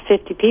first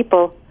 50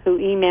 people who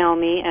email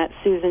me at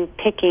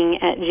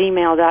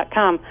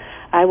susanpicking@gmail.com,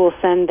 I will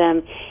send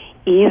them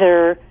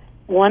either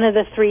one of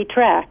the 3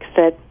 tracks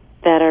that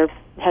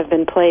have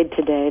been played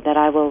today, that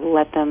I will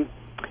let them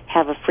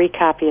have a free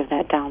copy of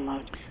that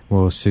download.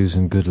 Well,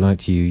 Susan, good luck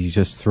to you. You've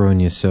just thrown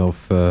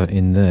yourself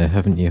in there,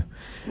 haven't you?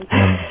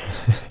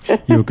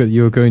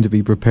 You're going to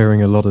be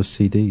preparing a lot of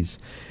CDs.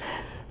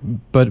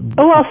 But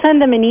I'll send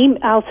them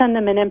I'll send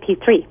them an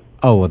MP3.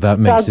 Oh, well, that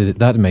makes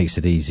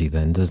it easy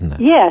then, doesn't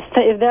it? Yes.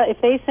 So if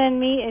they send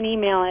me an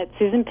email at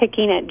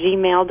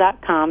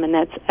susanpicking@gmail.com, and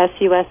that's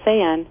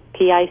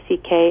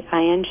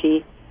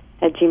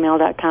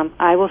SUSANPICKING@gmail.com,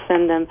 I will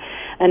send them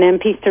an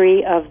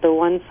MP3 of the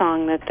one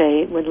song that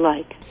they would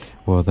like.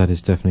 Well, that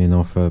is definitely an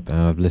offer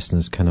our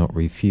listeners cannot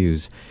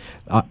refuse.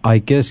 I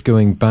guess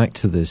going back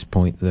to this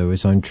point, though,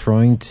 is I'm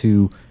trying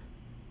to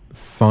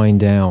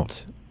find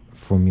out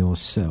from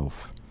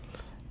yourself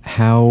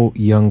how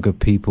younger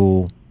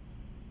people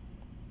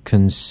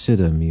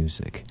consider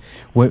music.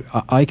 Well,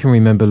 I can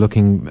remember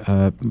looking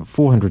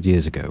 400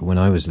 years ago when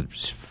I was,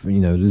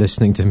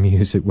 listening to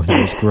music when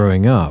I was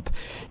growing up.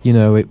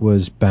 It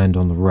was Band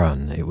on the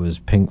Run, it was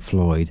Pink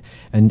Floyd,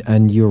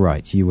 and you're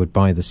right. You would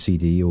buy the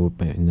CD, or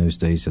in those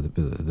days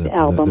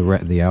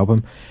the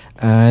album,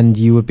 and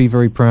you would be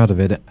very proud of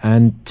it.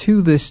 And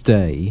to this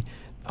day,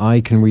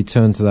 I can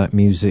return to that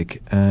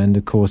music, and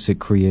of course, it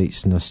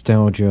creates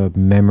nostalgia,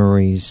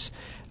 memories.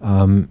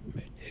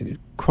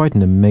 Quite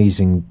an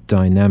amazing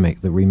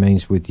dynamic that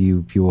remains with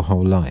you your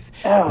whole life.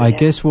 I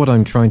guess what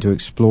I'm trying to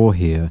explore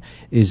here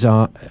is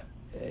that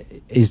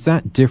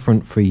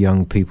different for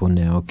young people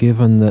now,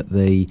 given that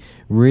they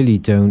really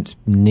don't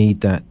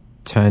need that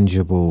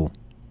tangible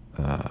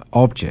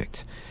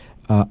object?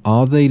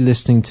 Are they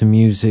listening to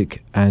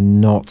music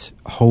and not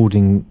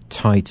holding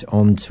tight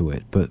onto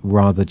it, but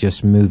rather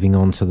just moving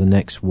on to the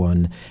next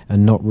one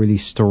and not really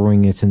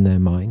storing it in their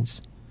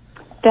minds?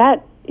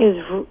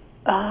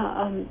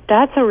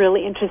 That's a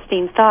really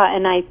interesting thought,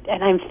 and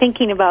I'm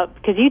thinking about,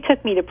 because you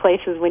took me to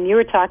places when you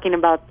were talking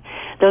about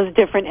those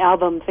different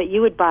albums that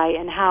you would buy,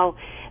 and how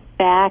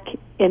back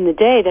in the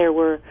day there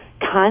were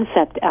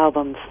concept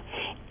albums,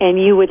 and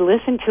you would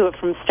listen to it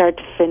from start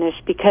to finish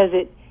because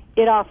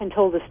it often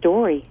told a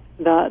story,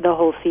 the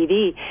whole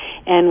CD.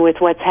 And with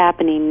what's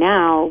happening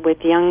now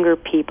with younger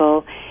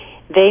people,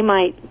 they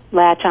might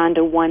latch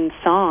onto one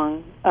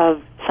song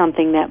of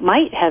something that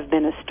might have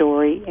been a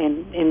story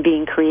in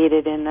being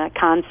created in that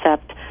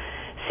concept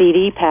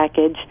CD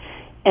package,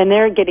 and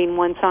they're getting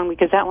one song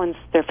because that one's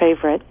their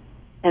favorite,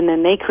 and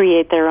then they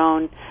create their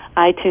own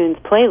iTunes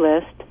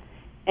playlist.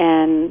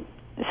 And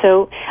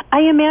so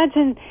I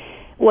imagine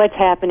what's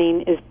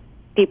happening is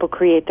people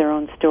create their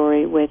own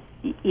story with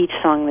each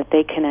song that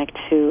they connect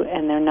to,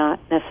 and they're not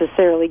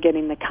necessarily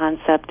getting the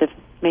concept of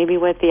maybe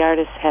what the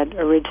artist had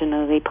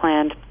originally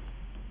planned,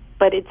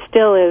 but it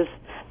still is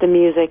the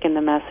music and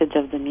the message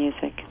of the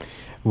music.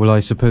 Well,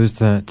 I suppose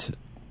that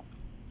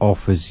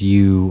offers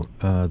you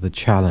the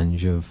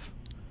challenge of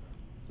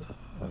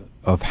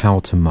how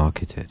to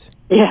market it.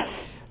 Yes.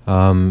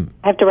 I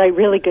have to write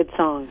really good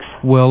songs.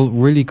 Well,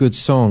 really good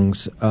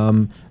songs,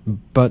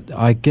 but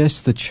I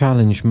guess the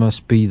challenge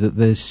must be that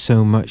there's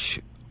so much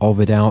of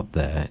it out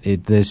there.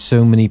 There's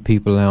so many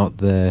people out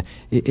there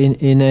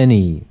in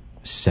any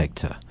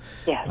sector.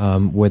 Yes.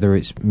 Whether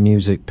it's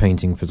music,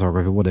 painting,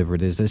 photography, whatever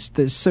it is,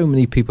 there's so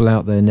many people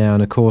out there now.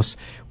 And of course,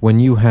 when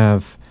you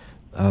have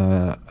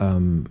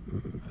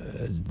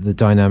the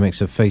dynamics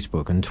of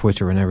Facebook and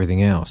Twitter and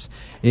everything else,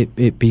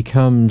 it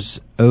becomes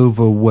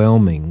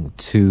overwhelming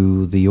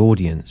to the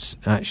audience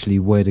actually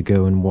where to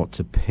go and what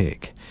to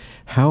pick.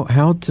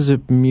 How does a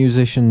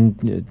musician,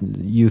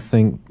 you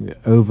think,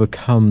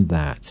 overcome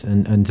that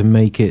and to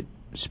make it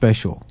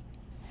special?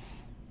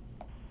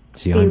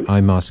 See,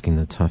 I'm asking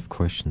the tough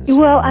questions.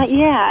 Well,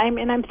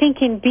 I'm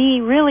thinking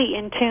be really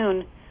in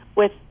tune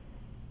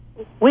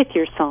with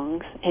your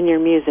songs and your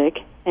music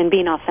and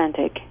being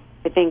authentic.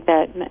 I think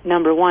that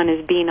number one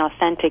is being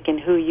authentic in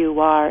who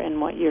you are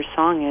and what your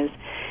song is,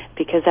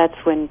 because that's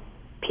when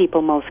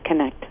people most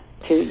connect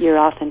to your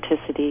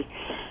authenticity.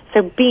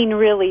 So being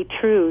really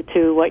true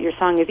to what your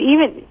song is,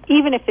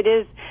 even if it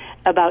is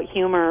about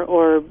humor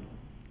or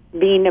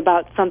being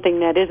about something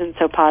that isn't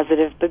so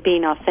positive, but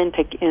being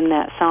authentic in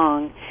that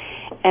song.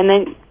 And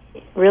then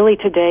really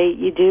today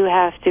you do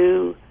have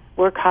to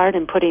work hard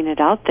in putting it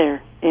out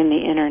there in the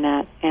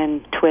internet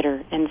and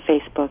Twitter and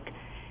Facebook.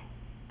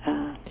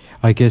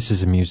 I guess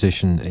as a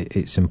musician,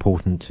 it's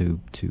important to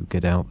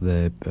get out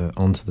there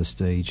onto the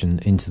stage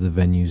and into the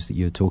venues that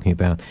you're talking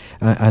about.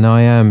 And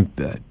I am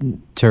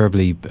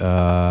terribly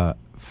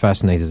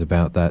fascinated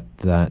about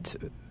that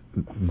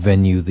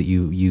venue that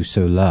you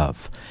so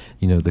love.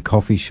 You know, the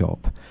coffee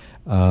shop,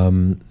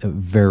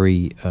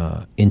 very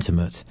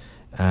intimate,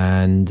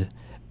 and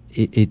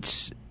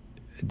it's.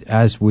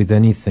 As with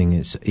anything,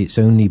 it's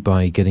only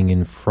by getting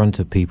in front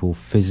of people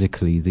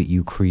physically that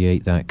you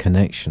create that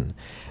connection.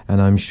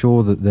 And I'm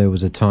sure that there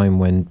was a time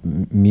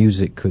when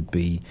music could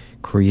be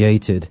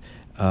created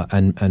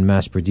and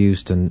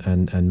mass-produced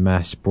and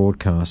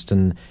mass-broadcast,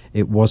 and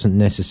it wasn't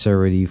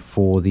necessarily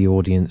for the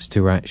audience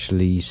to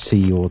actually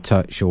see or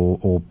touch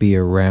or be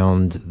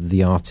around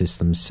the artists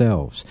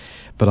themselves.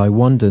 But I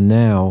wonder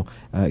now,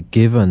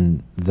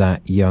 given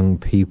that young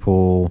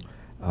people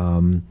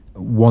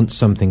want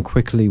something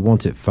quickly,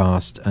 want it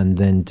fast, and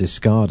then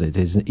discard it,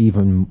 is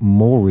even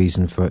more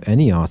reason for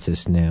any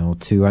artist now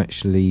to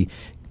actually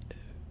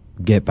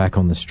get back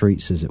on the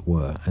streets, as it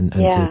were, and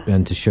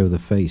to show the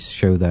face,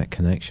 show that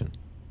connection.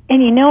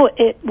 And you know,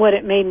 what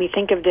it made me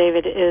think of,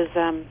 David, is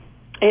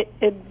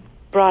it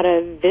brought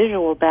a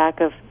visual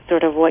back of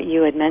sort of what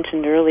you had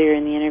mentioned earlier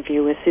in the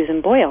interview with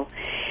Susan Boyle,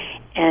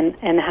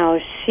 and how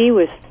she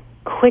was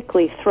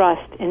quickly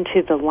thrust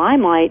into the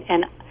limelight.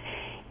 And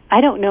I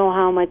don't know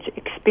how much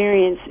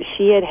experience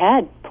she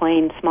had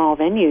playing small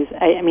venues.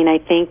 I mean, I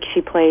think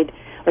she played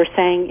or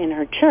sang in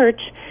her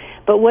church,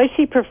 but was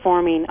she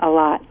performing a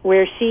lot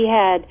where she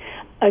had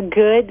a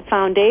good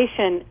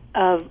foundation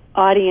of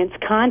audience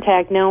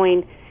contact,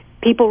 knowing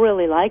people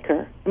really like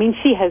her? I mean,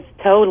 she has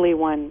totally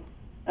won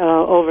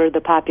over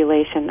the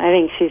population. I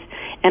think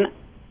and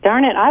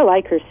darn it, I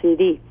like her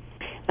CD.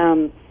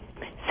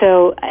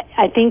 So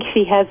I think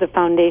she has a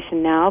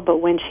foundation now, but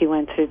when she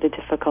went through the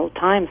difficult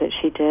times that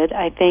she did,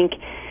 I think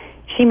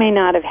she may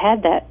not have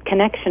had that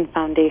connection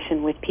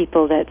foundation with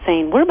people that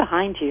saying, we're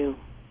behind you.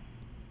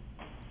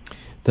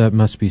 That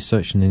must be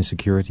such an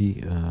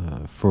insecurity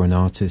for an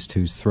artist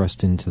who's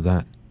thrust into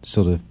that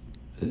sort of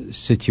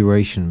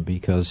situation,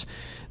 because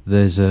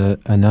there's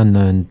an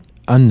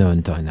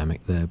unknown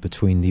dynamic there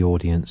between the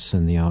audience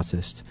and the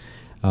artist.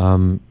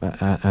 And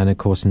of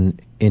course an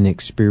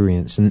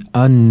inexperience, and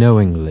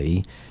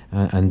unknowingly,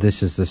 and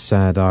this is the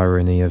sad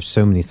irony of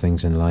so many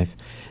things in life,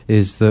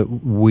 is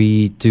that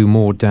we do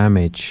more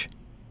damage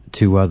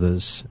to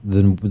others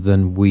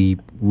than we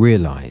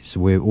realize.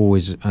 We're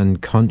always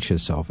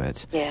unconscious of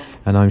it. Yeah.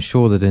 And I'm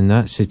sure that in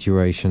that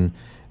situation,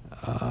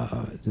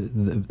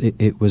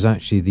 it was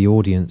actually the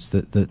audience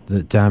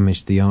that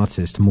damaged the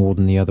artist more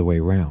than the other way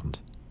around.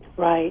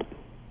 Right.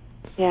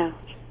 Yeah.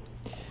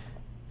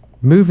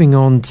 Moving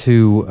on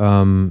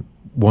to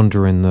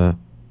Wander in the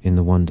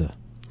Wonder.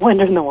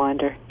 Wonder in the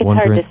Wander. It's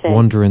hard to say.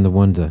 Wander in the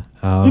Wonder.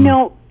 You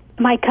know,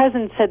 my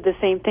cousin said the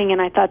same thing,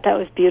 and I thought that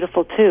was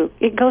beautiful too.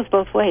 It goes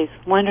both ways: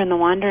 Wander in the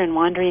Wander and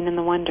Wandering in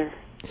the Wonder.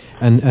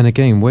 And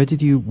again, where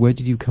did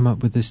you come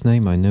up with this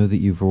name? I know that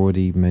you've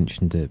already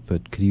mentioned it,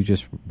 but could you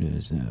just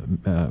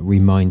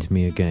remind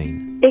me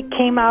again? It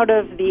came out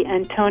of the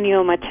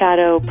Antonio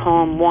Machado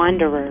poem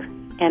 "Wanderer,"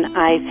 and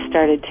I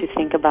started to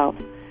think about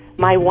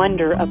my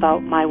wonder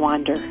about my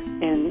wander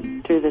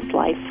through this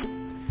life.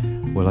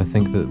 Well, I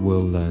think that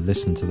we'll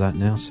listen to that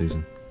now,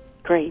 Susan.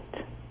 Great.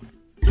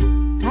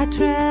 I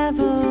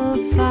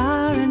traveled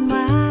far and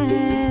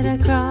wide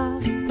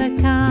across the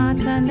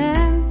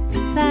continents,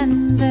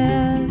 and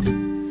there's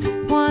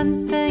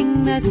one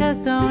thing that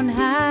just don't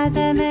hide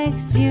that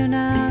makes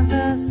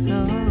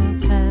universal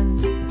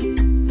sense,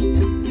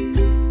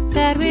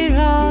 that we're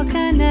all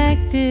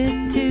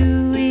connected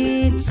to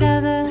each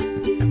other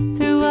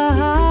through our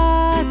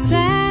hearts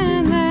and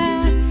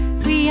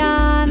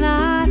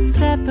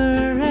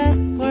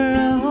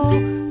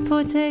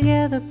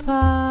together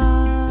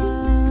part.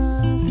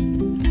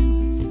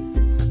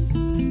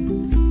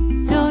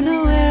 Don't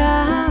know where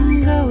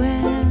I'm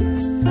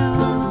going,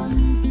 or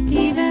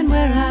even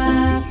where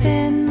I've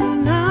been.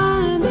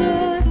 I'm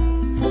just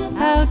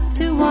out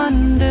to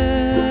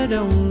wander,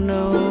 don't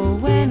know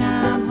when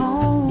I'm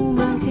home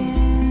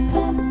again.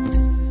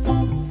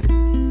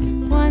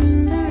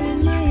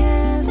 Wondering my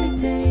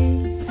everyday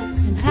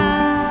and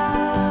how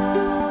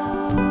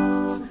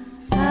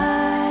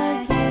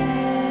I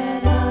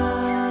get along.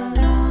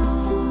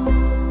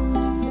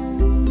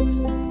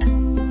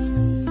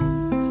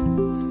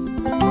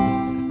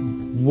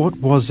 What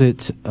was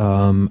it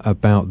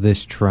about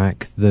this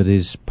track that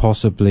is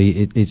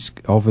possibly, it's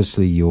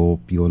obviously your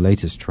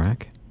latest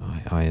track,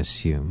 I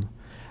assume.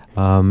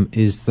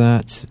 Is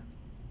that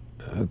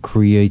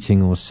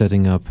creating or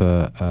setting up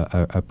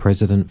a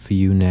precedent for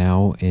you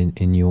now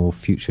in your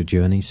future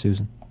journey,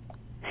 Susan?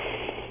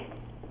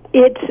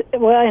 It's,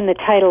 well, and the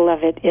title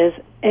of it is,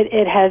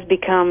 it has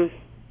become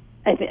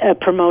a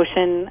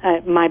promotion.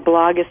 My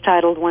blog is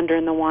titled Wonder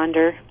in the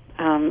Wander.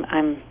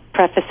 I'm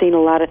prefacing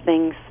a lot of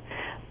things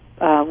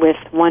with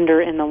Wonder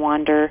in the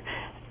Wander,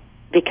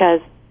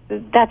 because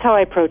that's how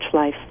I approach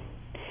life.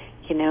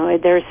 You know,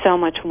 there's so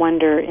much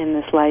wonder in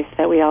this life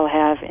that we all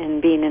have, and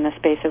being in a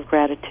space of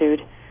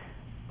gratitude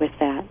with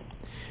that.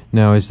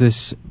 Now, is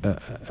this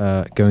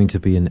going to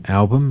be an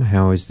album?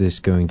 How is this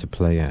going to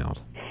play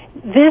out?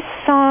 This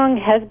song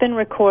has been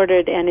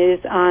recorded and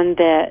is on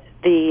the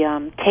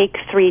Take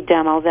 3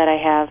 demo that I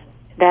have.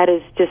 That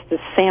is just a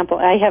sample.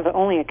 I have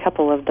only a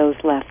couple of those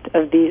left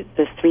of this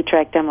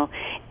 3-track demo.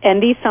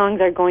 And these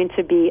songs are going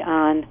to be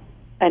on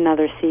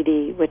another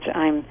CD, which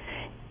I'm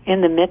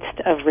in the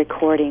midst of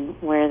recording,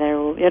 where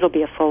it'll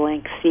be a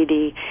full-length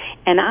CD.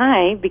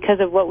 And because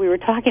of what we were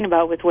talking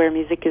about with where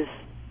music is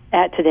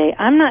at today,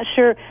 I'm not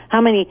sure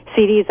how many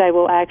CDs I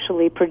will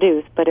actually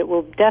produce, but it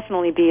will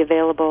definitely be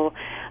available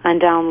on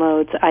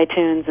downloads,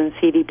 iTunes, and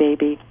CD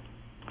Baby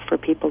for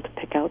people to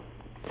pick out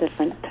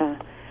different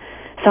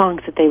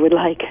songs that they would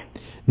like.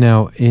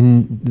 Now,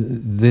 in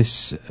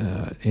this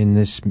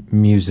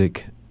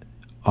music,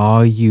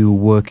 are you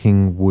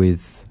working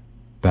with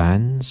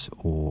bands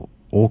or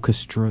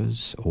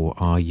orchestras, or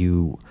are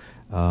you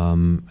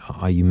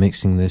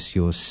mixing this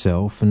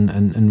yourself?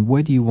 And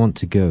where do you want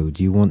to go?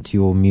 Do you want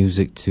your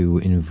music to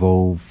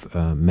involve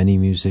many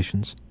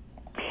musicians?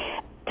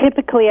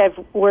 Typically, I've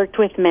worked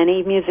with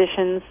many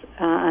musicians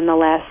on the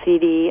last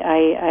CD.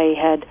 I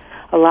had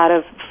a lot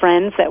of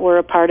friends that were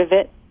a part of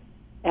it,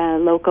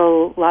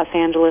 local Los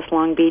Angeles,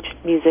 Long Beach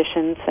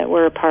musicians that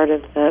were a part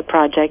of the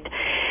project.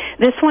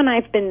 This one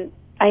I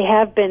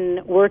have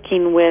been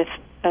working with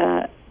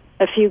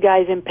a few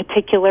guys in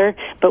particular,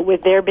 but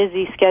with their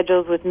busy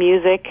schedules with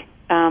music,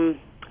 I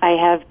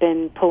have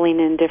been pulling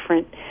in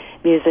different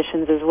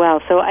musicians as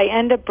well. So I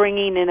end up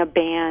bringing in a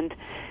band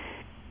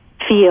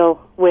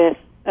feel with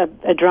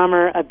a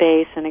drummer, a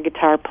bass, and a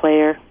guitar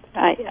player.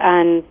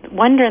 On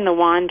Wonder in the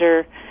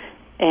Wander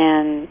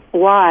and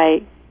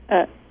Why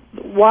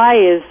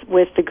is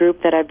with the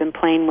group that I've been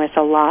playing with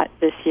a lot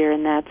this year,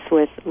 and that's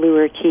with Lou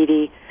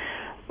Urquidy,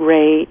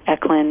 Ray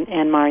Eklund,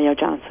 and Mario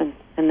Johnson.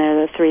 And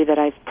they're the 3 that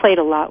I've played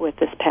a lot with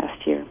this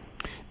past year.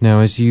 Now,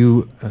 as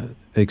you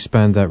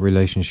expand that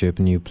relationship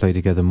and you play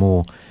together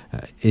more,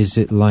 is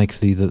it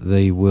likely that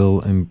they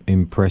will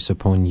impress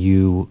upon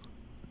you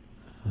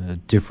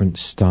different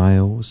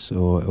styles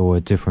or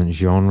a different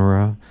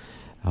genre?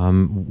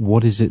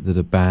 What is it that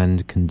a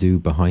band can do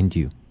behind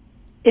you?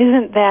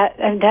 Isn't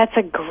that's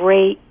a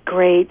great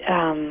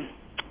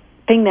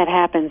thing that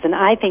happens, and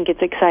I think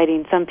it's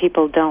exciting. Some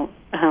people don't.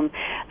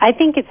 I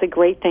think it's a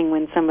great thing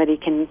when somebody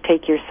can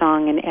take your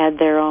song and add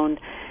their own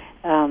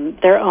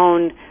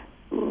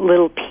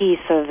little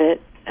piece of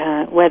it,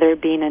 whether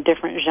it be in a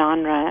different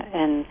genre,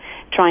 and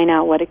trying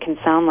out what it can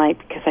sound like,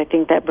 because I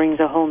think that brings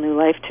a whole new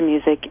life to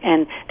music.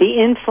 And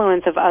the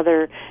influence of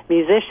other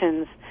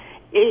musicians,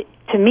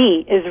 to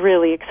me, is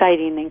really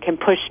exciting and can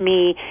push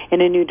me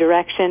in a new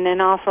direction,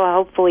 and also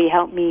hopefully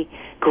help me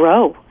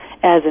grow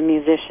as a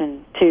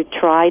musician, to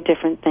try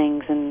different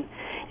things and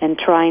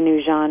try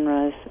new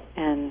genres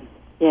and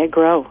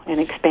grow and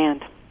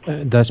expand.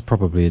 That's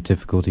probably a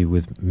difficulty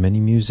with many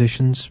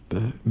musicians.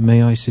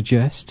 May I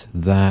suggest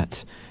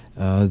that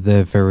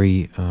they're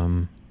very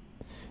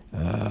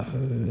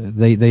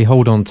they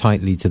hold on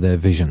tightly to their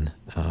vision,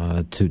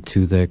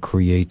 to their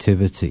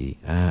creativity,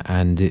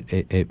 and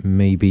it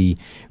maybe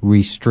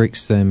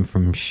restricts them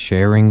from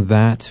sharing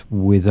that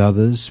with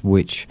others,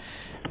 which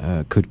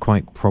could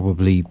quite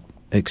probably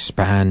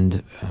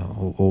expand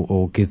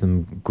or give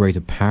them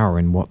greater power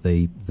in what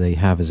they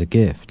have as a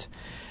gift.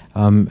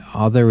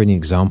 Are there any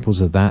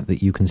examples of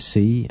that you can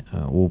see,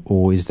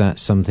 or is that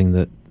something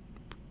that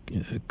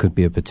could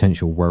be a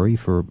potential worry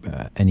for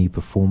any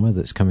performer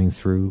that's coming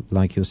through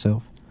like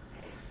yourself?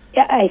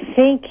 Yeah, I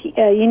think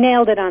you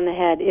nailed it on the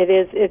head.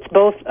 It's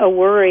both a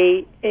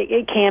worry.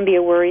 It can be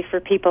a worry for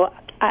people.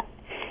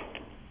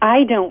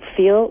 I don't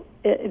feel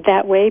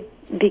that way,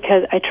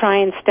 because I try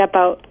and step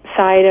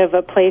outside of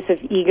a place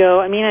of ego.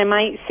 I mean, I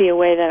might see a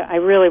way that I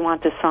really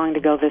want this song to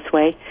go this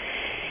way,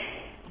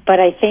 But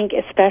I think,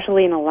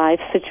 especially in a live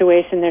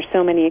situation, there's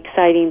so many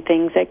exciting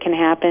things that can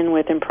happen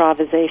with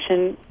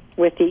improvisation,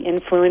 with the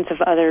influence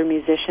of other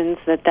musicians,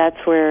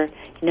 that's where,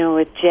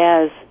 with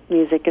jazz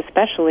music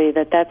especially,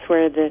 that's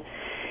where the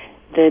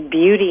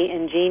beauty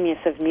and genius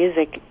of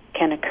music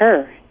can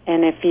occur.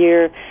 And if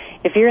you're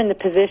in the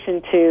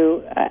position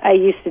to, I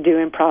used to do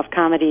improv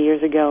comedy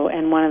years ago,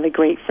 and one of the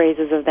great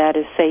phrases of that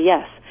is say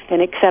yes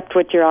and accept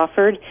what you're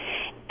offered.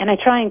 And I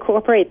try and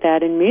incorporate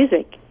that in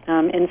music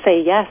and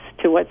say yes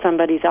to what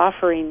somebody's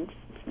offering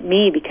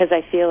me, because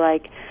I feel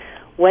like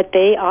what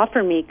they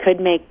offer me could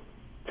make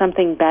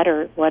something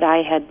better what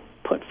I had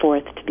put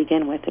forth to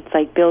begin with. It's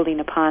like building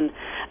upon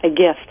a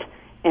gift,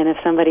 and if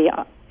somebody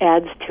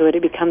adds to it,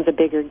 it becomes a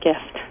bigger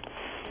gift.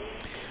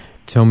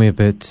 Tell me a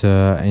bit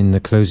in the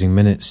closing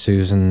minutes,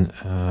 Susan,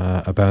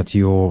 about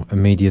your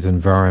immediate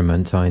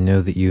environment. I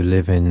know that you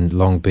live in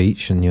Long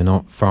Beach and you're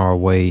not far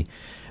away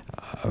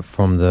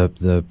from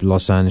the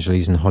Los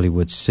Angeles and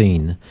Hollywood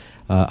scene.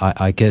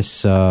 I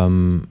guess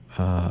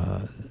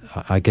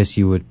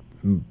you would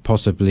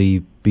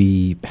possibly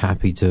be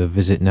happy to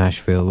visit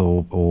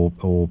Nashville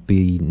or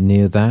be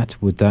near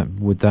that. Would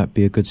that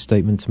be a good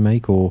statement to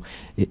make, or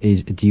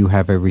do you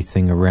have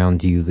everything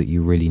around you that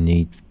you really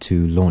need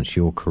to launch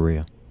your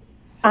career?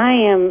 I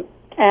am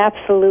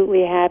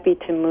absolutely happy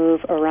to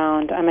move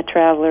around. I'm a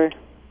traveler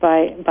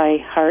by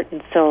heart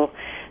and soul,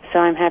 so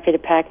I'm happy to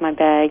pack my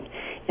bag.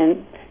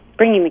 And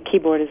bringing the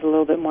keyboard is a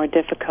little bit more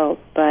difficult,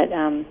 but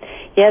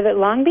the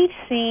Long Beach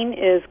scene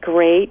is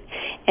great,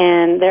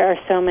 and there are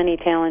so many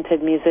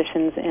talented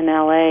musicians in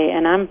LA,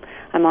 and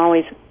I'm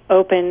always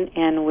open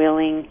and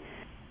willing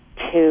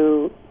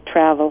to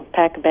travel,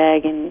 pack a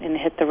bag, and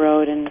hit the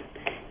road and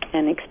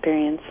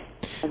experience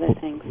other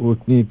things. Well,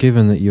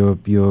 given that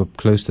you're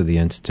close to the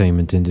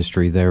entertainment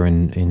industry there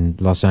in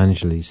Los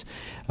Angeles,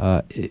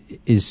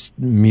 is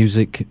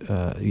music,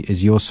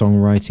 is your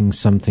songwriting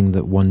something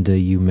that one day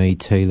you may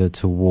tailor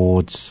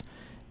towards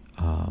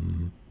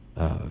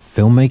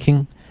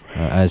filmmaking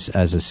as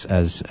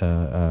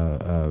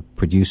a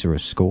producer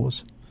of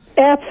scores?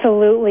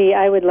 Absolutely,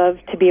 I would love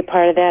to be a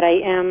part of that. I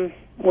am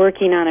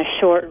working on a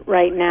short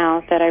right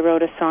now that I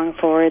wrote a song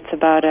for. It's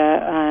about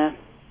a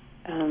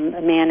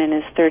man in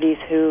his 30s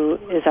who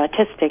is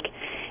autistic,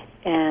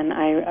 and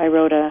I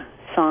wrote a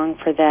song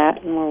for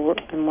that, and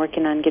I'm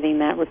working on getting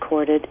that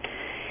recorded,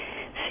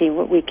 see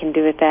what we can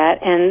do with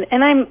that.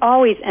 And I'm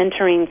always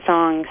entering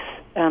songs,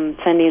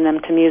 sending them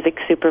to music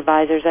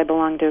supervisors. I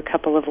belong to a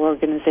couple of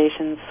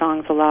organizations,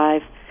 Songs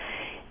Alive,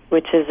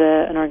 which is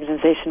an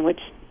organization which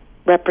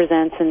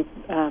represents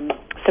and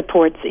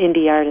supports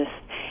indie artists,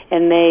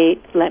 and they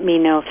let me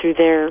know through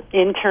their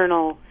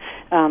internal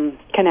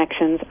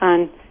connections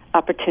on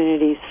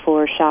opportunities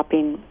for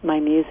shopping my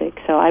music.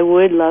 So I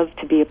would love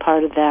to be a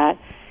part of that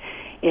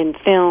in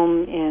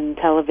film, in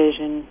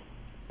television.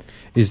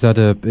 Is that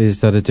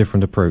a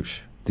different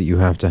approach that you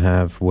have to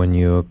have when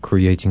you're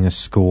creating a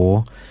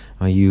score?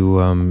 Are you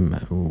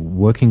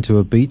working to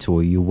a beat, or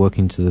are you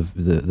working to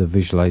the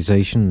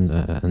visualization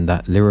and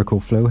that lyrical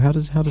flow? How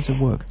does it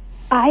work?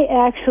 I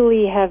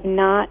actually have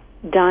not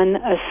done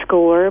a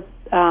score,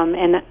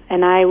 and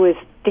I was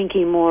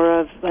thinking more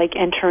of like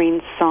entering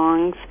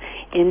songs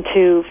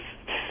into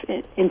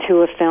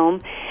a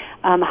film.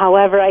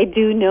 However, I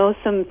do know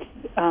some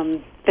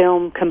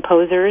film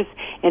composers,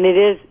 and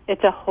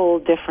it's a whole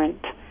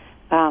different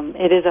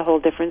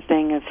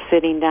thing of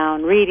sitting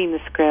down, reading the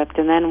script,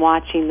 and then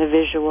watching the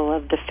visual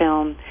of the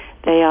film.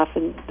 They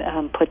often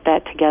put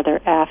that together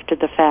after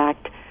the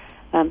fact.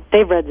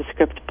 They've read the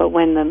script, but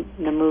when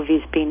the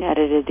movie's being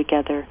edited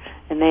together,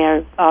 and they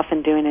are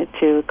often doing it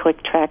to a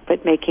click track,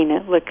 but making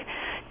it look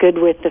good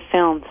with the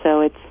film.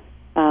 So it's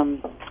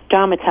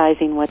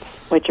dramatizing what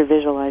you're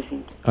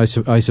visualizing. I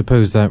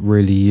suppose that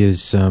really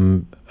is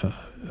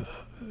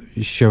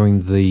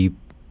showing the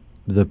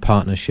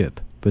partnership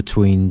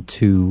between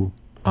two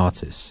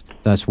artists.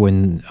 That's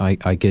when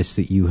I guess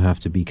that you have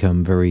to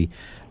become very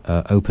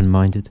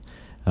open-minded,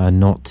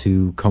 not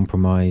to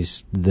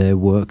compromise their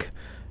work,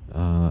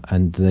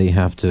 and they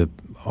have to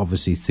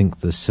obviously think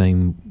the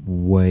same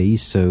way.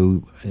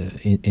 So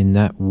in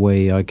that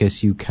way, I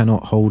guess you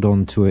cannot hold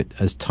on to it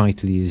as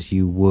tightly as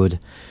you would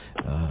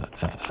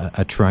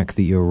a track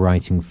that you're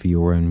writing for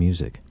your own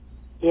music.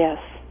 Yes,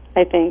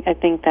 I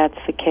think that's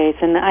the case,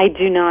 and I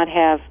do not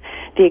have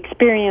the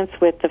experience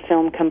with the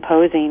film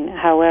composing.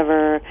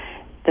 However,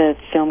 the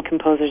film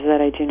composers that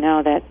I do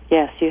know, that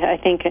yes, I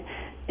think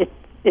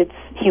it's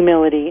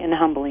humility and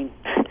humbling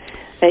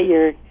that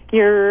you're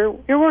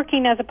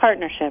working as a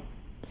partnership.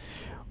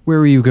 Where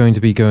are you going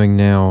to be going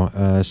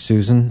now,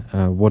 Susan?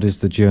 What is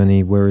the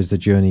journey? Where is the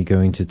journey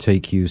going to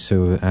take you,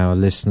 so our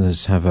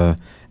listeners have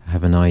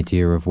an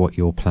idea of what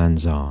your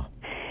plans are?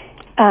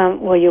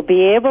 Well, you'll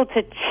be able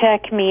to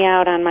check me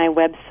out on my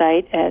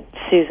website at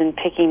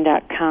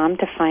susanpicking.com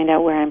to find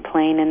out where I'm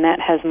playing, and that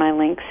has my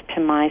links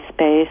to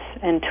MySpace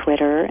and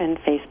Twitter and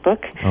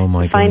Facebook. Oh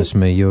my goodness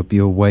me,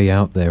 you're way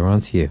out there,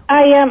 aren't you?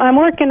 I am. I'm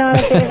working on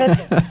it, David.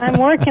 I'm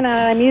working on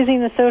it. I'm using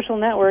the social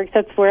networks.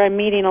 That's where I'm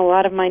meeting a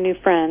lot of my new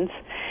friends,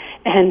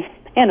 and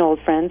and old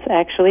friends,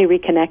 actually,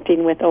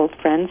 reconnecting with old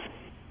friends.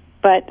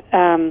 But,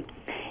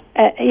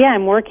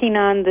 I'm working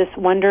on this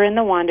Wonder in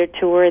the Wander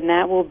tour, and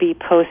that will be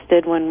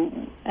posted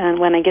when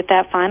I get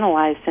that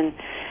finalized. And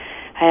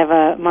I have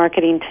a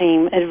marketing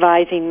team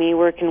advising me,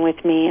 working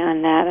with me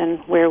on that and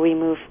where we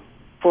move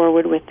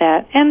forward with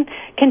that. And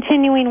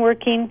continuing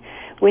working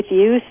with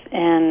youth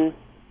and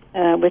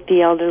with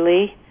the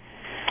elderly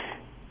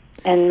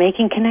and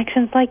making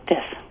connections like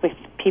this with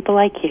people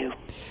like you.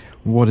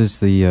 What is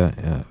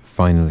the,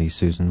 finally,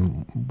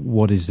 Susan,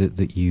 what is it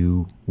that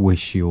you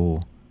wish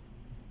your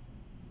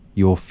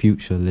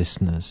future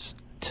listeners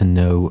to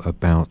know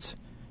about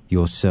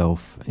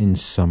yourself in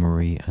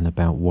summary and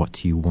about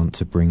what you want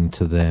to bring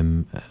to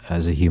them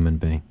as a human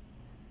being?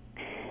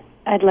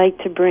 I'd like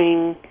to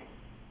bring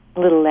a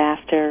little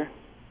laughter,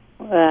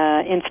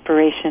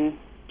 inspiration,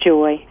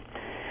 joy,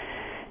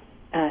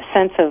 a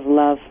sense of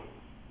love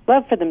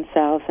for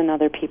themselves and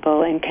other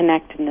people, and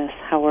connectedness,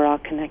 how we're all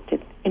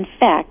connected. In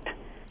fact,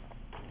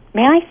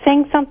 may I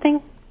sing something?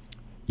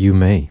 You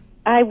may.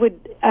 I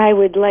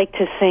would like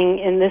to sing,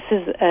 and this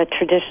is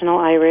traditional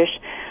Irish.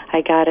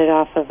 I got it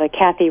off of a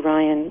Kathy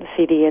Ryan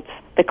CD. It's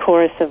the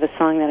chorus of a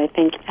song that I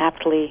think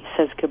aptly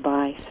says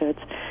goodbye. So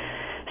it's,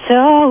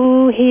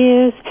 so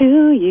here's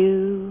to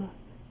you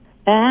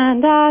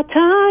and our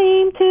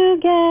time together.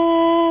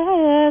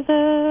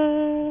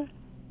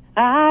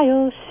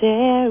 I'll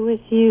share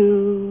with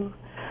you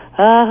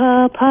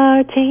a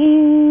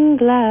parting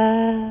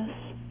glass,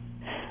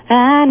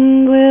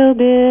 and we'll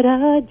bid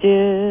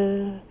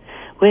adieu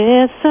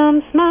with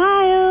some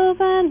smiles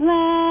and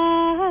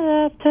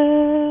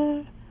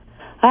laughter.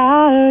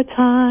 Our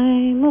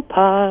time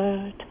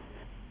apart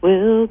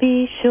will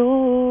be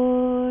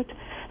short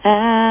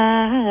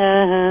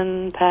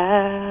and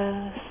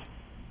past.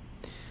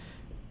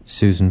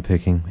 Susan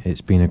Picking,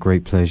 it's been a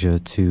great pleasure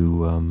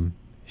to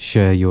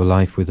share your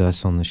life with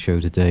us on the show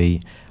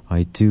today.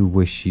 I do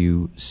wish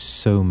you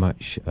so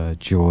much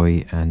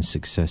joy and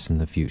success in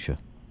the future.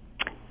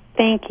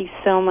 Thank you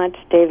so much,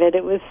 David.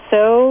 It was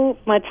so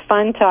much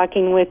fun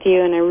talking with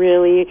you, and I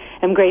really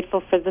am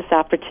grateful for this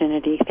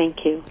opportunity.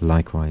 Thank you.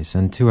 Likewise.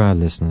 And to our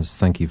listeners,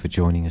 thank you for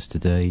joining us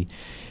today.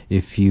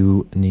 If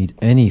you need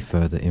any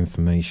further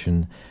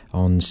information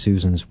on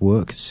Susan's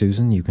work,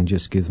 Susan, you can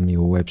just give them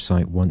your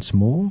website once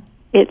more.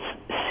 It's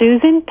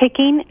Susan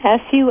Picking,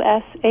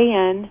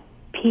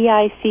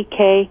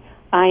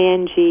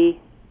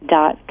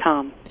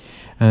 SusanPicking.com.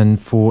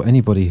 And for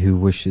anybody who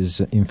wishes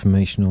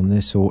information on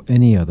this or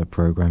any other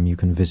program, you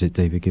can visit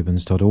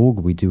davidgibbons.org.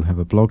 We do have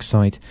a blog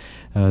site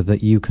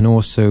that you can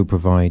also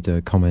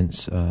provide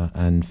comments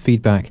and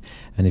feedback.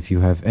 And if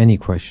you have any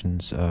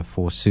questions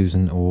for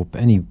Susan or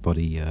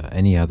anybody,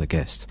 any other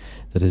guest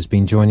that has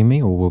been joining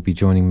me or will be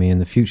joining me in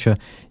the future,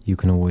 you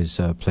can always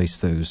place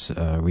those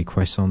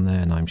requests on there,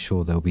 and I'm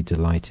sure they'll be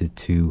delighted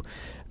to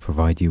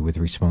provide you with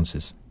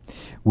responses.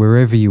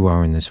 Wherever you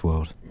are in this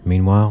world,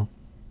 meanwhile,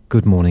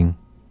 good morning,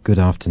 good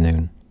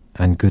afternoon,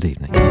 and good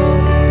evening.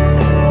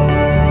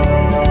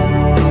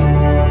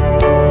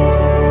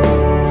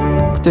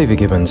 David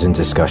Gibbons in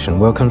Discussion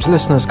welcomes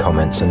listeners'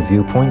 comments and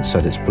viewpoints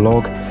at its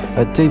blog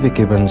at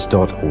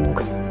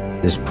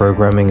davidgibbons.org. This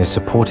programming is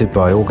supported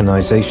by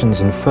organizations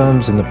and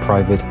firms in the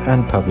private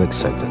and public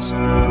sectors.